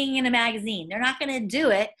about being in a magazine? They're not going to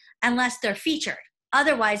do it unless they're featured.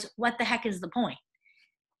 Otherwise, what the heck is the point?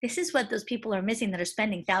 This is what those people are missing that are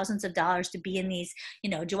spending thousands of dollars to be in these,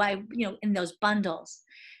 in those bundles.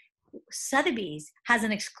 Sotheby's has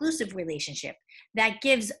an exclusive relationship that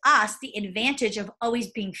gives us the advantage of always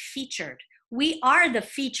being featured. We are the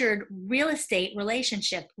featured real estate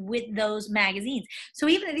relationship with those magazines. So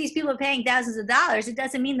even if these people are paying thousands of dollars, it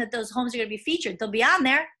doesn't mean that those homes are going to be featured. They'll be on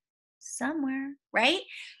there somewhere, right?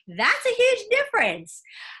 That's a huge difference.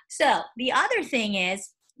 So the other thing is,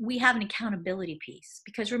 we have an accountability piece,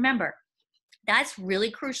 because remember, that's really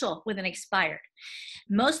crucial with an expired.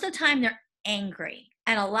 Most of the time they're angry,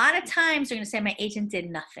 and a lot of times they're going to say my agent did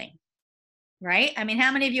nothing, right? I mean,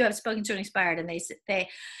 how many of you have spoken to an expired and they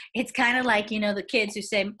it's kind of like, the kids who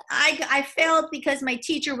say I failed because my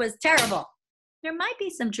teacher was terrible. There might be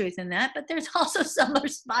some truth in that, but there's also some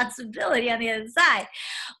responsibility on the other side.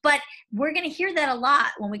 But we're going to hear that a lot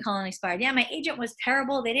when we call an expired. Yeah, my agent was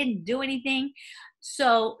terrible. They didn't do anything.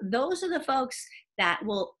 So those are the folks that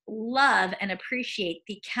will love and appreciate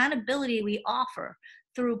the accountability we offer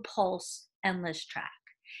through Pulse and List Track.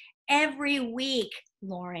 Every week,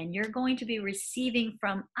 Lauren, you're going to be receiving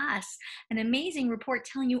from us an amazing report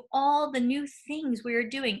telling you all the new things we are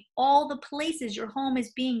doing, all the places your home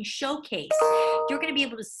is being showcased. You're going to be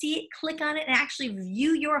able to see it, click on it, and actually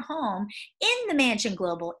view your home in the Mansion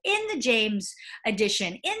Global, in the James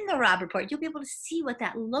edition, in the Robb Report. You'll be able to see what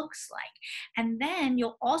that looks like. And then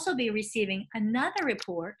you'll also be receiving another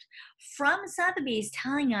report from Sotheby's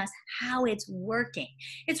telling us how it's working.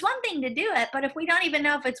 It's one thing to do it, but if we don't even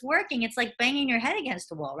know if it's working, it's like banging your head against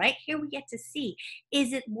the wall, right? Here we get to see,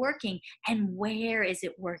 is it working and where is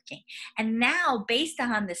it working? And now, based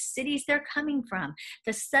on the cities they're coming from,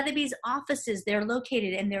 the Sotheby's offices they're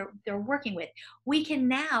located and they're working with, we can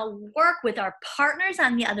now work with our partners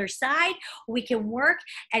on the other side. We can work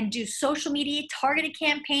and do social media targeted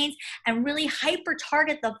campaigns and really hyper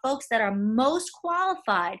target the folks that are most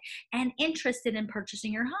qualified and interested in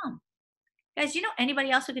purchasing your home. Guys,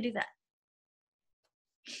 anybody else who could do that?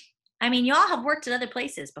 I mean, y'all have worked at other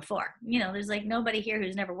places before. There's like nobody here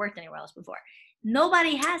who's never worked anywhere else before.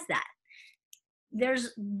 Nobody has that.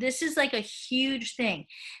 This is like a huge thing.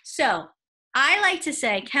 So I like to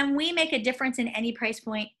say, can we make a difference in any price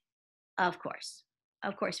point? Of course.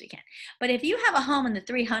 Of course we can. But if you have a home in the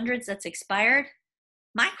 300s that's expired,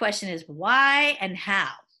 my question is why and how,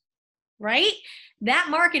 right? That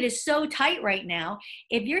market is so tight right now.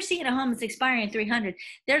 If you're seeing a home that's expiring in 300,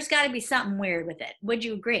 there's got to be something weird with it. Would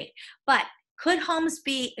you agree? But could homes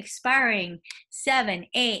be expiring 7,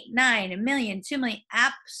 8, 9, a million, 2 million?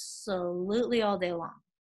 Absolutely all day long.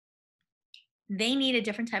 They need a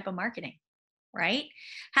different type of marketing, right?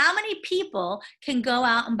 How many people can go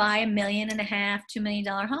out and buy $1.5 million, $2 million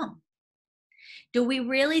home? Do we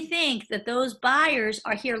really think that those buyers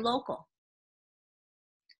are here local?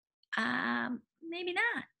 Maybe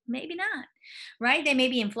not. Maybe not, right? They may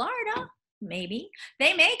be in Florida. Maybe.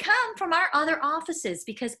 They may come from our other offices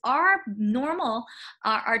because our normal,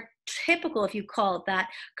 our typical, if you call it that,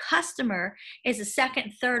 customer is a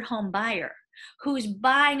second, third home buyer who's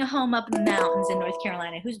buying a home up in the mountains in North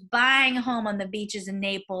Carolina, who's buying a home on the beaches in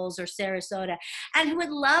Naples or Sarasota, and who would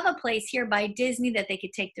love a place here by Disney that they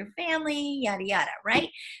could take their family, yada, yada, right?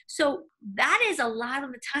 So that is a lot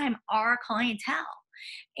of the time our clientele.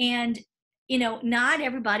 And, you know, not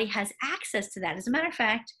everybody has access to that. As a matter of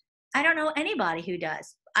fact, I don't know anybody who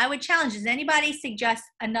does. I would challenge, does anybody suggest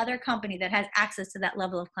another company that has access to that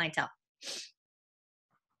level of clientele? It's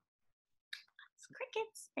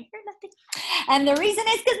crickets. I hear nothing. And the reason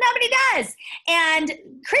is because nobody does. And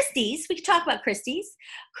Christie's, we could talk about Christie's.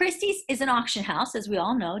 Christie's is an auction house, as we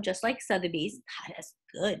all know, just like Sotheby's. That's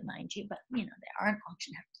good, mind you, but, you know, they are an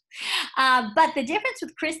auction house. But the difference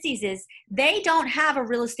with Christie's is they don't have a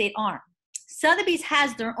real estate arm. Sotheby's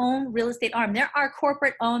has their own real estate arm. There are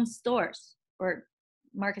corporate-owned stores or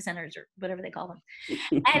market centers or whatever they call them.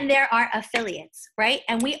 And there are affiliates, right?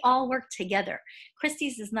 And we all work together.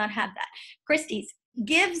 Christie's does not have that. Christie's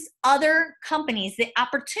gives other companies the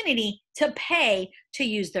opportunity to pay to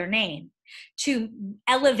use their name, to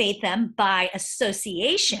elevate them by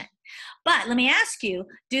association. But let me ask you,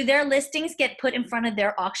 do their listings get put in front of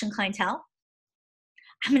their auction clientele?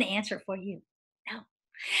 I'm going to answer it for you. No.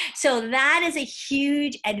 So that is a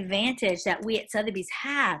huge advantage that we at Sotheby's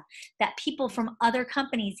have, that people from other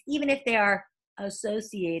companies, even if they are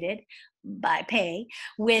associated by pay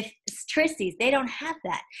with Christie's, they don't have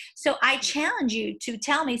that. So I challenge you to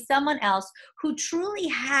tell me someone else who truly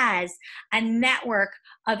has a network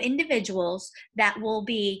of individuals that will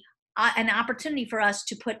be an opportunity for us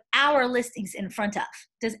to put our listings in front of.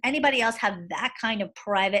 Does anybody else have that kind of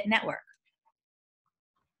private network?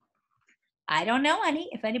 I don't know any.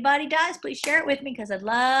 If anybody does, please share it with me because I'd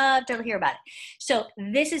love to hear about it. So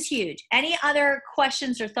this is huge. Any other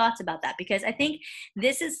questions or thoughts about that? Because I think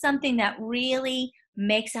this is something that really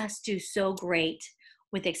makes us do so great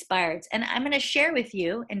with expireds. And I'm going to share with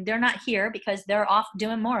you, and they're not here because they're off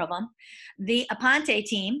doing more of them, the Aponte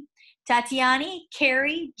team. Tatiani,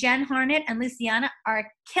 Carrie, Jen Harnett, and Luciana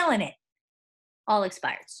are killing it. All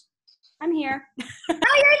expireds. I'm here. Oh, you're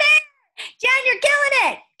there! Jen, you're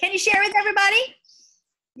killing it. Can you share with everybody?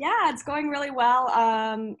 Yeah, it's going really well.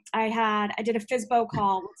 I did a FSBO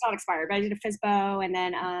call. It's not expired, but I did a FSBO, and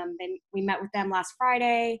then we met with them last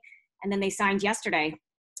Friday, and then they signed yesterday.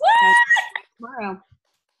 What? So tomorrow.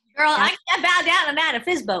 Girl, Yeah. I bow down. I'm at a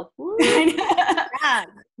FSBO. God,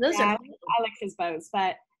 those yeah, are I like FSBOs,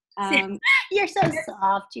 but you're so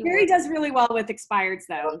soft. Mary does really well with expireds,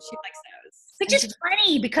 though. She likes those. Which is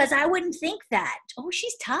funny because I wouldn't think that. Oh,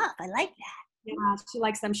 she's tough. I like that. Yeah, she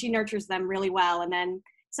likes them. She nurtures them really well. And then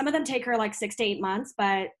some of them take her like 6 to 8 months,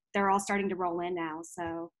 but they're all starting to roll in now.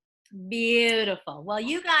 So beautiful. Well,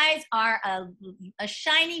 you guys are a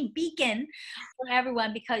shining beacon for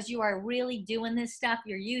everyone because you are really doing this stuff.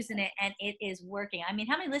 You're using it and it is working. I mean,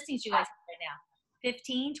 how many listings do you guys have right now?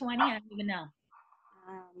 15, 20? I don't even know.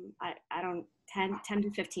 I don't, 10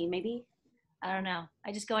 to 15 maybe. I don't know.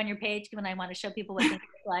 I just go on your page when I want to show people what things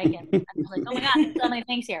look like. And I'm like, oh my God, there's so many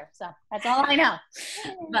things here. So that's all I know.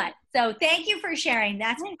 But so thank you for sharing.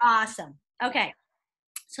 That's awesome. Okay.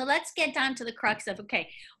 So let's get down to the crux of, okay,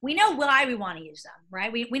 we know why we want to use them,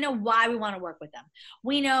 right? We know why we want to work with them.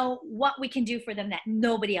 We know what we can do for them that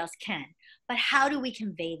nobody else can. But how do we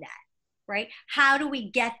convey that, right? How do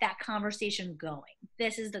we get that conversation going?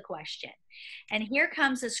 This is the question. And here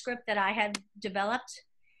comes a script that I had developed.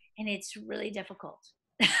 And it's really difficult.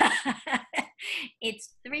 It's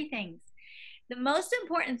 3 things. The most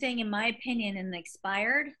important thing, in my opinion, in the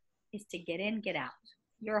expired is to get in, get out.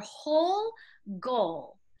 Your whole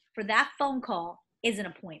goal for that phone call is an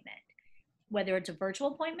appointment. Whether it's a virtual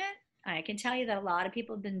appointment, I can tell you that a lot of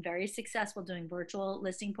people have been very successful doing virtual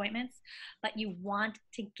listing appointments, but you want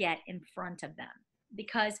to get in front of them.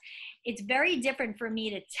 Because it's very different for me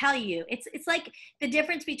to tell you. It's like the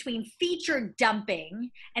difference between feature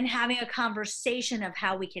dumping and having a conversation of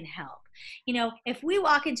how we can help. You know, if we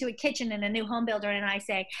walk into a kitchen in a new home builder and I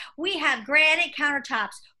say, we have granite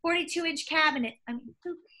countertops, 42-inch cabinet, I mean,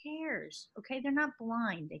 who cares? Okay, they're not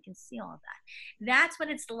blind. They can see all of that. That's what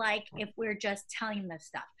it's like if we're just telling them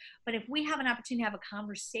stuff. But if we have an opportunity to have a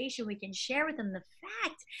conversation, we can share with them the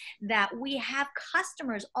fact that we have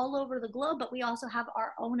customers all over the globe, but we also have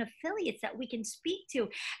our own affiliates that we can speak to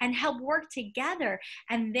and help work together.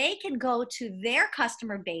 And they can go to their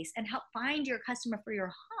customer base and help find your customer for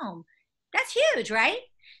your home. That's huge, right?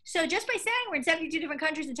 So just by saying we're in 72 different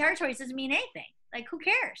countries and territories doesn't mean anything. Like, who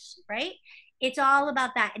cares, right? It's all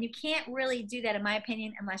about that. And you can't really do that, in my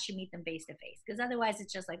opinion, unless you meet them face to face. Because otherwise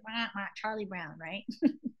it's just like, wah, wah, Charlie Brown, right?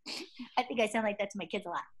 I think I sound like that to my kids a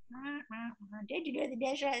lot. Wah, wah, wah. Did you do the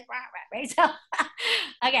dishes? Wah, wah, right? So,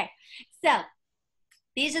 okay. So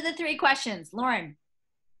these are the 3 questions. Lauren,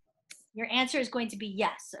 your answer is going to be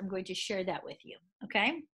yes. I'm going to share that with you.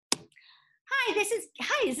 Okay. Hi,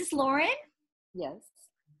 is this Lauren? Yes.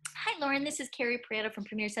 Hi, Lauren. This is Carrie Prieto from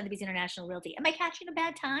Premier Sotheby's International Realty. Am I catching a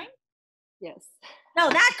bad time? Yes. No,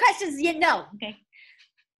 that question's no. Okay.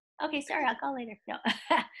 Okay, sorry. I'll call later. No.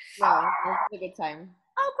 No, that's a good time.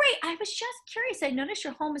 Oh, great. I was just curious. I noticed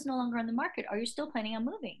your home is no longer on the market. Are you still planning on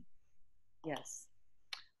moving? Yes.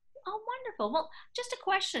 Oh, wonderful. Well, just a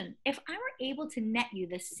question. If I were able to net you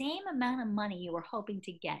the same amount of money you were hoping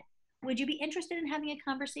to get, would you be interested in having a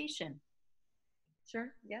conversation?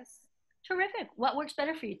 Sure. Yes. Terrific. What works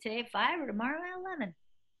better for you, today at 5 or tomorrow at 11?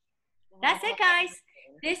 That's it, guys.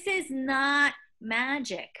 This is not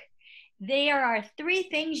magic. There are 3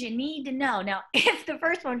 things you need to know. Now, if the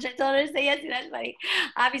first one told her to say yes, that's funny.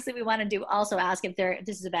 Obviously, we want to also ask if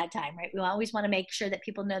this is a bad time, right? We always want to make sure that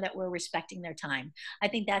people know that we're respecting their time. I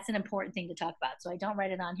think that's an important thing to talk about. So I don't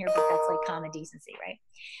write it on here, but that's like common decency, right?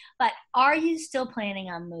 But are you still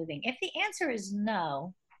planning on moving? If the answer is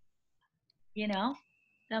no, you know,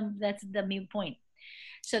 that's the main point.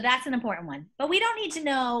 So that's an important one. But we don't need to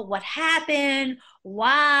know what happened,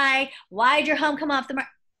 why'd your home come off the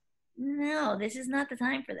market. No, this is not the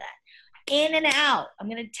time for that. In and out. I'm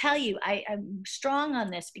going to tell you, I'm strong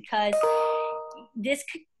on this because this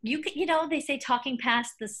could, you know, they say talking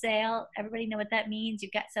past the sale. Everybody know what that means?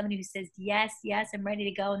 You've got somebody who says, yes, I'm ready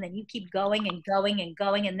to go. And then you keep going and going and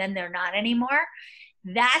going, and then they're not anymore.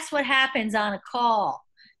 That's what happens on a call.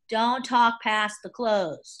 Don't talk past the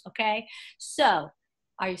close, okay? So,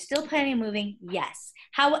 are you still planning on moving? Yes.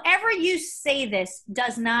 However you say this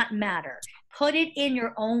does not matter. Put it in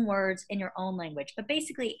your own words, in your own language. But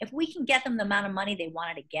basically, if we can get them the amount of money they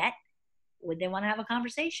wanted to get, would they want to have a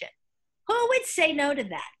conversation? Who would say no to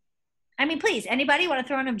that? I mean, please, anybody want to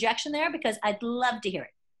throw an objection there? Because I'd love to hear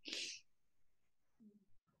it.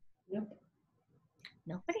 Yep.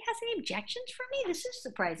 Nobody has any objections for me? This is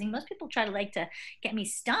surprising. Most people try to get me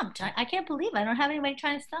stumped. I can't believe I don't have anybody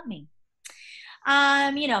trying to stump me.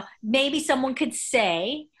 You know, maybe someone could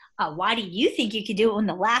say, why do you think you could do it when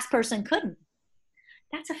the last person couldn't?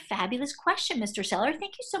 That's a fabulous question, Mr. Seller.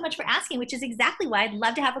 Thank you so much for asking, which is exactly why I'd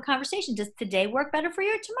love to have a conversation. Does today work better for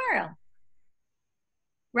you or tomorrow?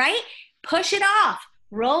 Right? Push it off.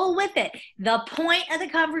 Roll with it. The point of the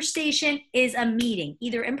conversation is a meeting,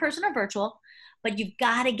 either in person or virtual, but you've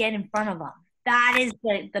got to get in front of them. That is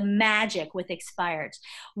the magic with expireds.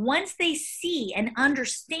 Once they see and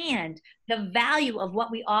understand the value of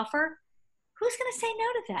what we offer, who's going to say no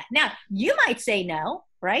to that? Now, you might say no,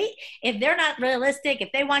 right? If they're not realistic,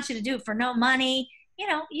 if they want you to do it for no money, you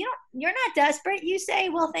know, you're not desperate. You say,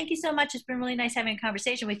 well, thank you so much. It's been really nice having a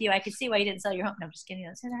conversation with you. I could see why you didn't sell your home. No, I'm just kidding.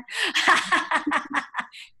 Don't say that.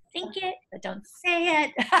 Think it, but don't say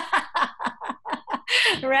it.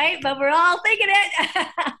 Right? But we're all thinking it.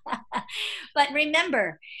 But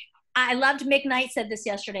remember, I loved Mick Knight said this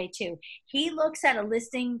yesterday too. He looks at a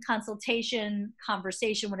listing, consultation,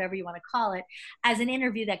 conversation, whatever you want to call it, as an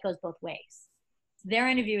interview that goes both ways. They're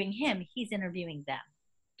interviewing him, he's interviewing them.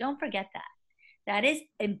 Don't forget that. That is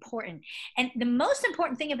important. And the most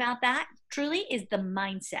important thing about that truly is the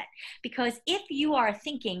mindset. Because if you are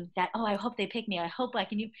thinking that, oh, I hope they pick me, I hope I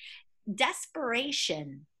can,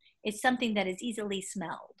 desperation is something that is easily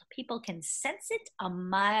smelled. People can sense it a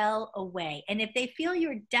mile away. And if they feel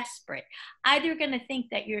you're desperate, either you're going to think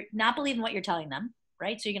that you're not believing what you're telling them,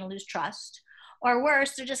 right? So you're going to lose trust. Or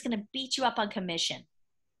worse, they're just going to beat you up on commission.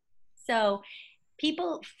 So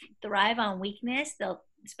people thrive on weakness.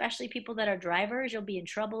 Especially people that are drivers, you'll be in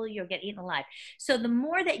trouble. You'll get eaten alive. So the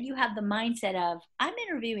more that you have the mindset of, I'm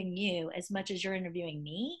interviewing you as much as you're interviewing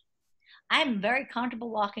me, I'm very comfortable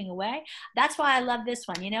walking away. That's why I love this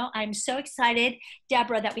one. You know, I'm so excited,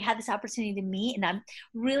 Deborah, that we had this opportunity to meet, and I'm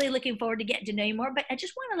really looking forward to getting to know you more. But I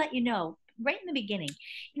just want to let you know, right in the beginning.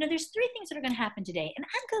 There's 3 things that are going to happen today, and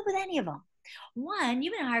I'm good with any of them. One,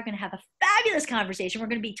 you and I are going to have a fabulous conversation. We're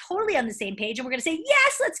going to be totally on the same page, and we're going to say,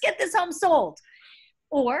 yes, let's get this home sold.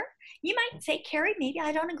 Or you might say, Carrie, maybe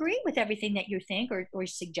I don't agree with everything that you think or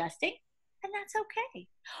suggesting, and that's okay.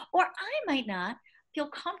 Or I might not feel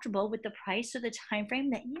comfortable with the price or the time frame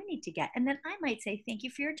that you need to get. And then I might say, thank you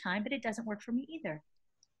for your time, but it doesn't work for me either.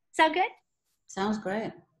 Sound good? Sounds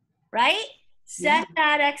great. Right? Set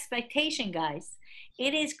that expectation, guys.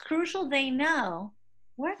 It is crucial they know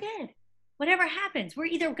we're good. Whatever happens, we're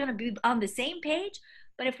either going to be on the same page,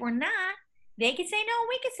 but if we're not, they can say no,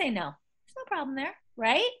 we can say no. There's no problem there,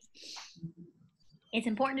 right? It's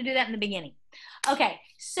important to do that in the beginning. Okay,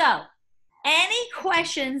 so any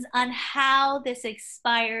questions on how this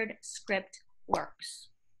expired script works?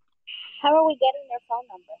 How are we getting their phone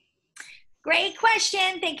number? Great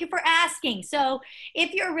question. Thank you for asking. So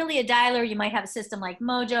if you're really a dialer, you might have a system like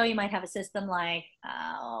Mojo. You might have a system like,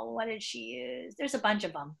 what did she use? There's a bunch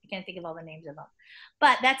of them. I can't think of all the names of them.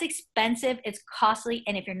 But that's expensive. It's costly.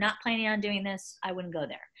 And if you're not planning on doing this, I wouldn't go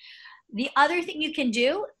there. The other thing you can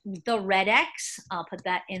do, the Red X, I'll put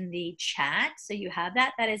that in the chat so you have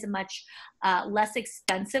that. That is a much less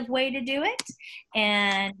expensive way to do it.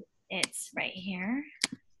 And it's right here,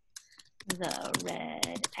 theredx.com.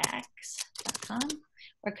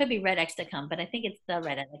 Or it could be redx.com, but I think it's the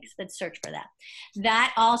Red X. Let's search for that.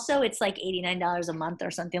 That also, it's like $89 a month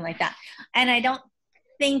or something like that. And I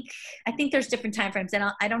think there's different time frames. And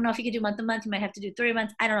I don't know if you could do month to month. You might have to do 3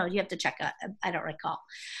 months. I don't know. You have to check out. I don't recall.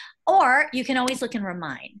 Or you can always look in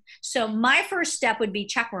Remind. So my first step would be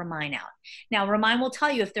check Remind out. Now, Remind will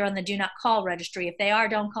tell you if they're on the do not call registry. If they are,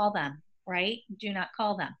 don't call them, right? Do not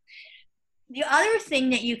call them. The other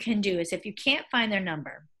thing that you can do is if you can't find their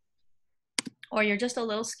number or you're just a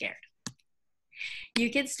little scared,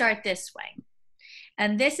 you can start this way.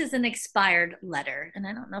 And this is an expired letter. And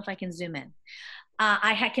I don't know if I can zoom in.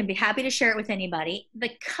 I can be happy to share it with anybody.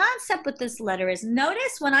 The concept with this letter is,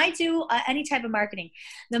 notice when I do any type of marketing,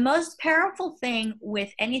 the most powerful thing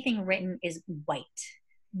with anything written is white,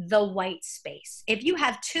 the white space. If you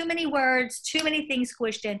have too many words, too many things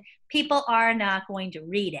squished in, people are not going to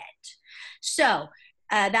read it. So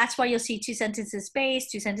that's why you'll see 2 sentences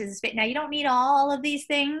space, 2 sentences space. Now, you don't need all of these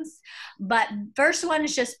things, but first one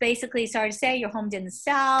is just basically, sorry to say, your home didn't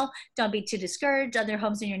sell. Don't be too discouraged. Other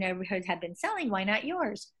homes in your neighborhood have been selling. Why not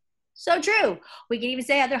yours? So true. We can even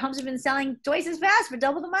say other homes have been selling twice as fast for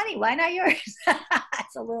double the money. Why not yours?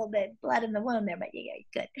 It's a little bit blood in the wound there, but yeah,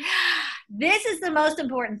 good. This is the most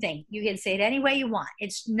important thing. You can say it any way you want.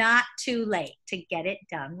 It's not too late to get it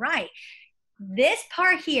done right. This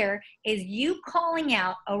part here is you calling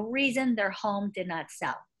out a reason their home did not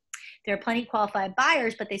sell. There are plenty of qualified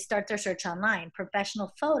buyers, but they start their search online.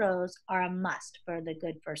 Professional photos are a must for the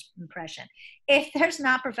good first impression. If there's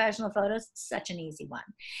not professional photos, it's such an easy one.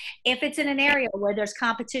 If it's in an area where there's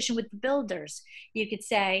competition with the builders, you could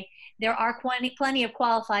say there are plenty of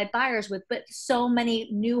qualified buyers with but so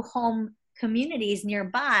many new home communities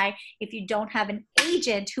nearby. If you don't have an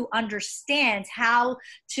agent who understands how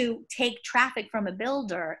to take traffic from a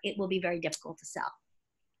builder, it will be very difficult to sell.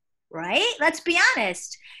 Right? Let's be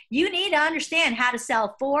honest. You need to understand how to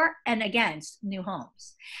sell for and against new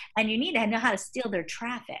homes. And you need to know how to steal their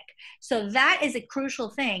traffic. So that is a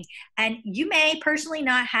crucial thing. And you may personally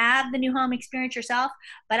not have the new home experience yourself,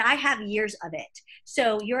 but I have years of it.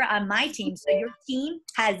 So you're on my team. So your team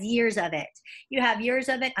has years of it. You have years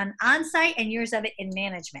of it on-site and years of it in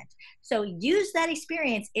management. So use that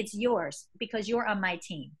experience. It's yours because you're on my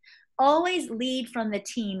team. Always lead from the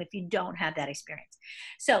team if you don't have that experience.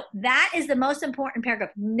 So that is the most important paragraph.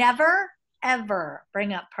 Never, ever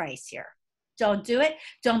bring up price here. Don't do it.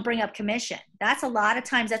 Don't bring up commission. That's a lot of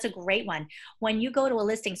times, that's a great one. When you go to a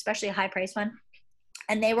listing, especially a high price one,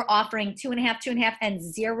 and they were offering 2.5, and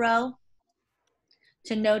 0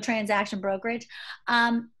 to no transaction brokerage.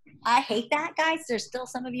 I hate that, guys. There's still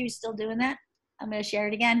some of you still doing that. I'm going to share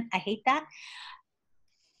it again. I hate that.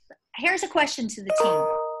 Here's a question to the team.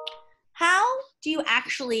 How do you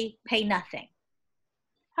actually pay nothing?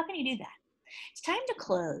 How can you do that? It's time to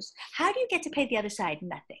close. How do you get to pay the other side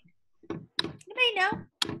nothing? Anybody know?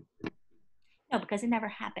 No, because it never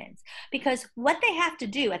happens. Because what they have to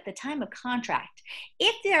do at the time of contract,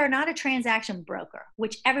 if they are not a transaction broker,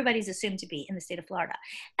 which everybody's assumed to be in the state of Florida,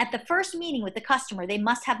 at the first meeting with the customer, they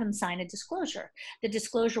must have them sign a disclosure. The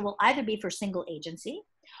disclosure will either be for single agency,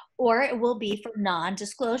 or it will be for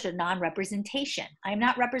non-disclosure, non-representation. I'm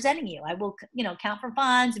not representing you. I will, count for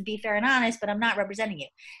funds and be fair and honest, but I'm not representing you.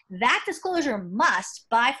 That disclosure must,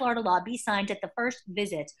 by Florida law, be signed at the first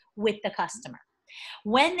visit with the customer.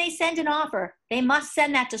 When they send an offer, they must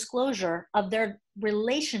send that disclosure of their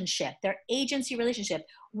relationship, their agency relationship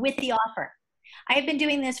with the offer. I have been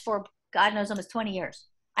doing this for, God knows, almost 20 years.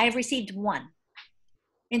 I have received one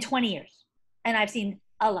in 20 years, and I've seen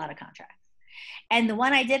a lot of contracts. And the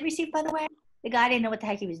one I did receive, by the way, the guy didn't know what the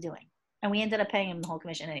heck he was doing. And we ended up paying him the whole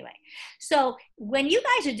commission anyway. So when you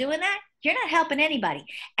guys are doing that, you're not helping anybody.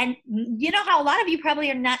 And you know how a lot of you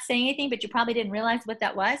probably are not saying anything, but you probably didn't realize what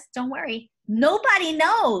that was? Don't worry. Nobody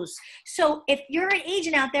knows. So if you're an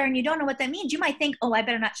agent out there and you don't know what that means, you might think, oh, I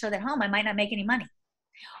better not show that home. I might not make any money.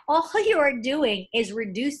 All you are doing is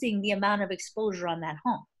reducing the amount of exposure on that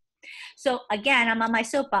home. So again, I'm on my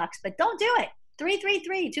soapbox, but don't do it.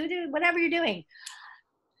 333, 2, whatever you're doing.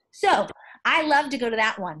 So I love to go to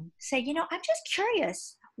that one. Say, you know, I'm just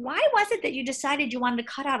curious. Why was it that you decided you wanted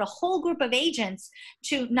to cut out a whole group of agents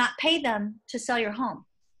to not pay them to sell your home?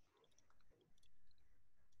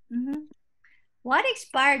 What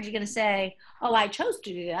inspired you going to say, oh, I chose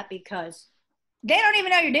to do that because they don't even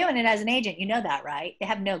know you're doing it as an agent. You know that, right? They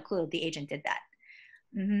have no clue the agent did that.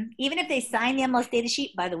 Even if they sign the MLS data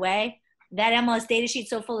sheet, by the way, that MLS data sheet's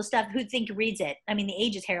so full of stuff, who'd think reads it? I mean, the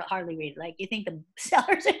agents hardly read it. Like, you think the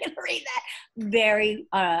sellers are going to read that? Very,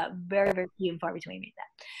 very few and far between read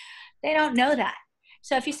that. They don't know that.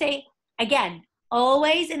 So if you say, again,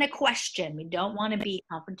 always in a question, we don't want to be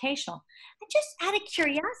confrontational. And just out of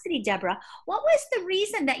curiosity, Deborah, what was the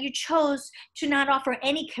reason that you chose to not offer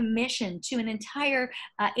any commission to an entire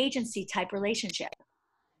agency type relationship?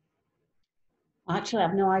 Actually, I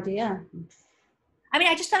have no idea. I mean,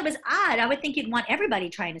 I just thought it was odd. I would think you'd want everybody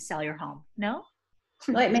trying to sell your home. No?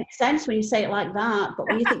 Well, it makes sense when you say it like that. But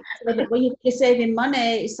when you think when you're saving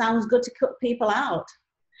money, it sounds good to cut people out.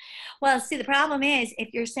 Well, see, the problem is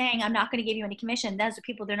if you're saying I'm not going to give you any commission, those are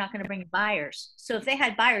people they're not going to bring buyers. So if they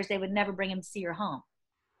had buyers, they would never bring them to see your home.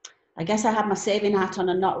 I guess I have my saving hat on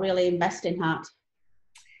and not really investing hat.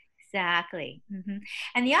 Exactly.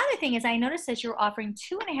 And the other thing is I noticed that you're offering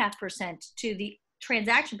 2.5% to the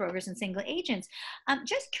transaction brokers and single agents. I'm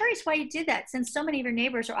just curious why you did that, since so many of your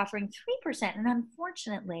neighbors are offering 3%. And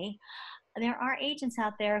unfortunately, there are agents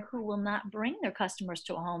out there who will not bring their customers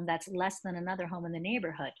to a home that's less than another home in the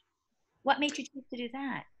neighborhood. What made you choose to do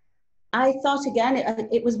that? I thought again,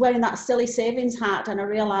 it was wearing that silly savings hat, and I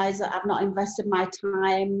realized that I've not invested my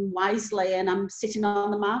time wisely and I'm sitting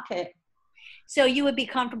on the market. So you would be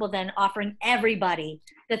comfortable then offering everybody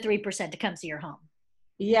the 3% to come see your home?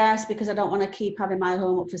 Yes, because I don't want to keep having my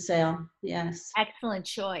home up for sale. Yes. Excellent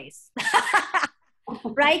choice.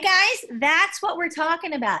 Right, guys? That's what we're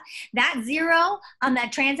talking about. That zero on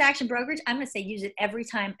that transaction brokerage, I'm going to say use it every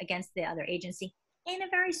time against the other agency in a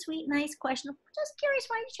very sweet, nice question. Just curious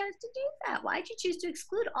why you chose to do that. Why did you choose to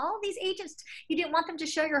exclude all these agents? You didn't want them to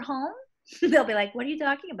show your home? They'll be like, what are you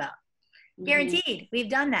talking about? Guaranteed. We've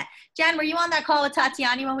done that. Jen, were you on that call with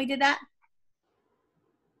Tatiana when we did that?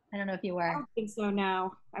 I don't know if you were. I don't think so,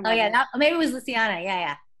 no. Oh, yeah. Maybe it was Luciana.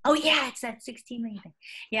 Yeah. Oh, yeah. It's that 16 million thing.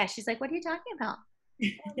 Yeah. She's like, what are you talking about?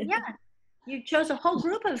 Yeah. You chose a whole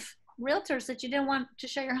group of realtors that you didn't want to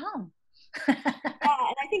show your home. Yeah,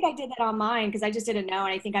 and I think I did that on mine because I just didn't know.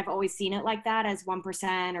 And I think I've always seen it like that as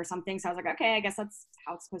 1% or something. So I was like, okay, I guess that's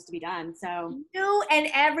how it's supposed to be done. So you and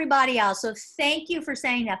everybody else. So thank you for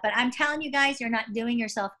saying that. But I'm telling you guys, you're not doing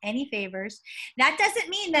yourself any favors. That doesn't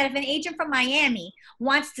mean that if an agent from Miami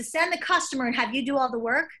wants to send the customer and have you do all the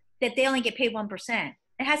work, that they only get paid 1%.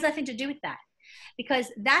 It has nothing to do with that. Because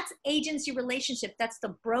that's agency relationship. That's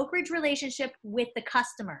the brokerage relationship with the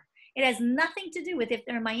customer. It has nothing to do with if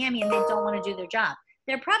they're in Miami and they don't want to do their job.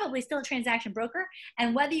 They're probably still a transaction broker.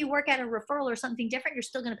 And whether you work at a referral or something different, you're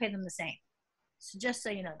still going to pay them the same. So just so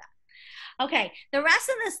you know that. Okay, the rest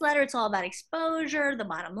of this letter, it's all about exposure, the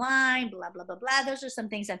bottom line, blah, blah, blah, blah. Those are some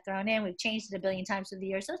things I've thrown in. We've changed it a billion times through the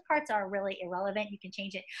years. Those parts are really irrelevant. You can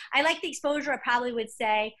change it. I like the exposure. I probably would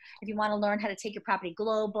say if you want to learn how to take your property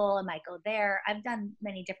global, I might go there. I've done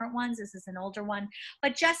many different ones. This is an older one.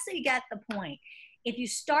 But just so you get the point, if you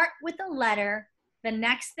start with a letter, the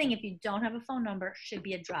next thing, if you don't have a phone number, should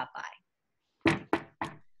be a drop-by.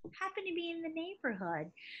 Happen to be in the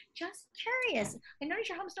neighborhood. Just curious. I notice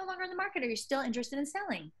your home's no longer on the market. Are you still interested in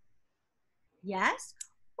selling? Yes?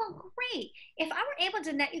 Well, great. If I were able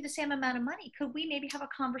to net you the same amount of money, could we maybe have a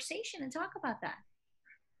conversation and talk about that?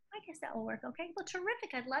 I guess that will work. Okay. Well,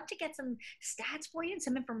 terrific. I'd love to get some stats for you and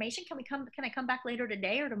some information. Can I come back later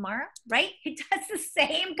today or tomorrow? Right? It does the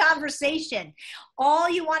same conversation. All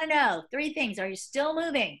you want to know, 3 things. Are you still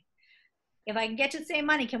moving? If I can get you the same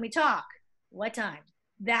money, can we talk? What time?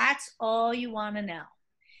 That's all you want to know.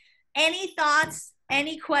 Any thoughts?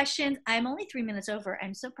 Any questions? I'm only 3 minutes over.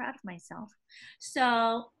 I'm so proud of myself.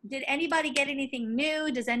 So did anybody get anything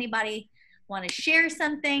new? Does anybody want to share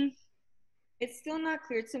something? It's still not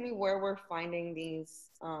clear to me where we're finding these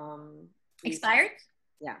Expired?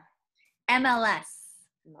 Yeah. MLS.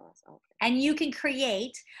 Okay. And you can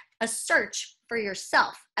create a search for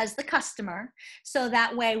yourself as the customer, so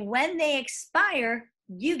that way when they expire,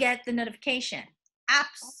 you get the notification.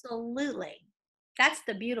 Absolutely. That's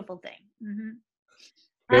the beautiful thing. Mm-hmm.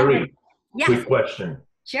 Very Yes. quick question.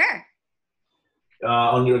 Sure.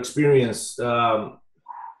 On your experience,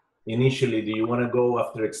 initially, do you want to go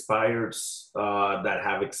after expireds that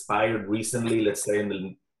have expired recently, let's say in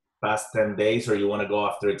the past 10 days, or you want to go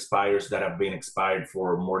after expires that have been expired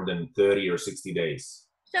for more than 30 or 60 days?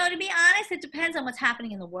 So to be honest, it depends on what's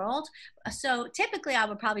happening in the world. So typically I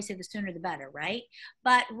would probably say the sooner the better, right?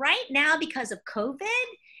 But right now, because of COVID,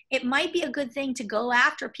 it might be a good thing to go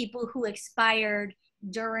after people who expired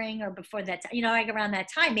during or before that, like around that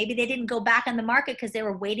time. Maybe they didn't go back on the market because they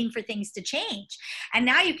were waiting for things to change. And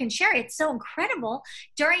now you can share it. It's so incredible.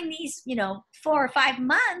 During these, 4 or 5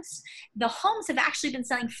 months, the homes have actually been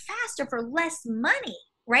selling faster for less money,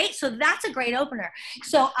 right? So that's a great opener.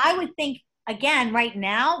 So I would think, again, right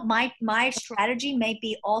now, my strategy might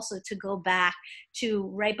be also to go back to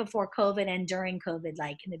right before COVID and during COVID,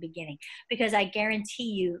 like in the beginning, because I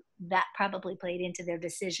guarantee you that probably played into their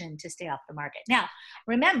decision to stay off the market. Now,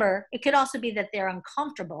 remember, it could also be that they're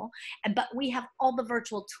uncomfortable, but we have all the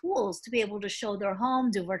virtual tools to be able to show their home,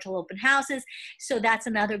 do virtual open houses. So that's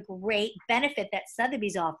another great benefit that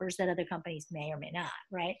Sotheby's offers that other companies may or may not,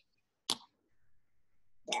 right?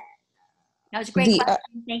 That was a great question.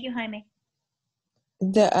 Thank you, Jaime.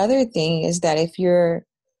 The other thing is that if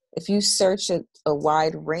you search a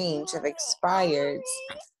wide range of expireds,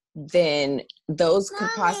 then those could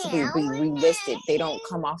possibly be relisted. They don't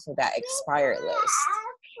come off of that expired list.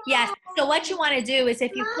 Yes. So what you want to do is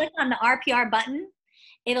if you click on the RPR button,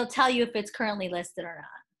 it'll tell you if it's currently listed or not.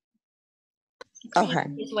 Okay.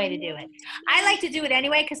 Easiest way to do it. I like to do it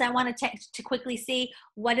anyway because I want to quickly see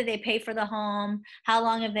what do they pay for the home, how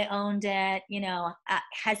long have they owned it,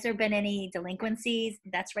 has there been any delinquencies?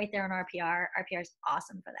 That's right there on RPR. RPR is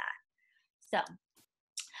awesome for that. So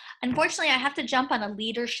unfortunately, I have to jump on a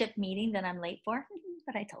leadership meeting that I'm late for,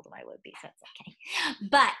 but I told them I would be, so it's okay.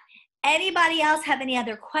 But anybody else have any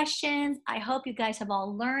other questions? I hope you guys have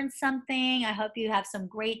all learned something. I hope you have some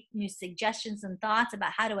great new suggestions and thoughts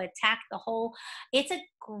about how to attack the whole. It's a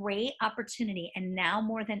great opportunity. And now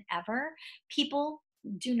more than ever, people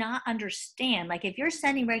do not understand. Like if you're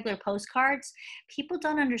sending regular postcards, people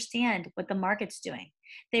don't understand what the market's doing.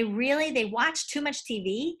 They watch too much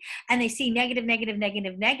TV and they see negative, negative,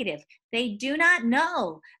 negative, negative. They do not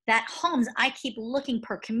know that homes, I keep looking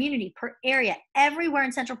per community, per area, everywhere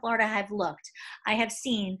in Central Florida I've looked. I have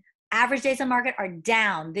seen average days on market are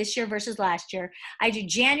down this year versus last year. I do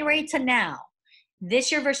January to now,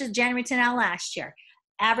 this year versus January to now last year.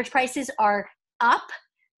 Average prices are up.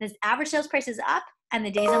 The average sales price is up and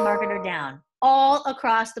the days on market are down. All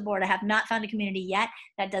across the board. I have not found a community yet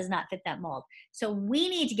that does not fit that mold. So we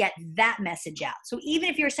need to get that message out. So even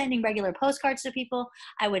if you're sending regular postcards to people,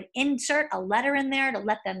 I would insert a letter in there to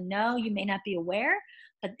let them know. You may not be aware,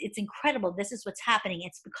 but it's incredible. This is what's happening.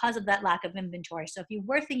 It's because of that lack of inventory. So if you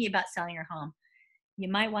were thinking about selling your home, you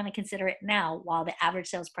might want to consider it now while the average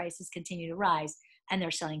sales prices continue to rise and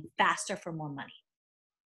they're selling faster for more money.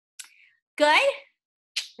 Good?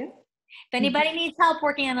 Yeah. If anybody needs help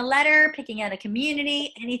working on a letter, picking out a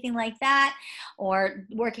community, anything like that, or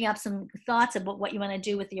working up some thoughts about what you want to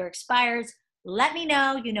do with your expires, let me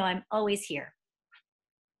know. I'm always here.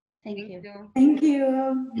 Thank you. Thank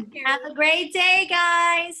you. Have a great day,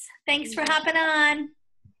 guys. Thanks for hopping on.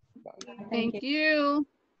 Thank you.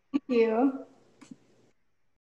 Thank you.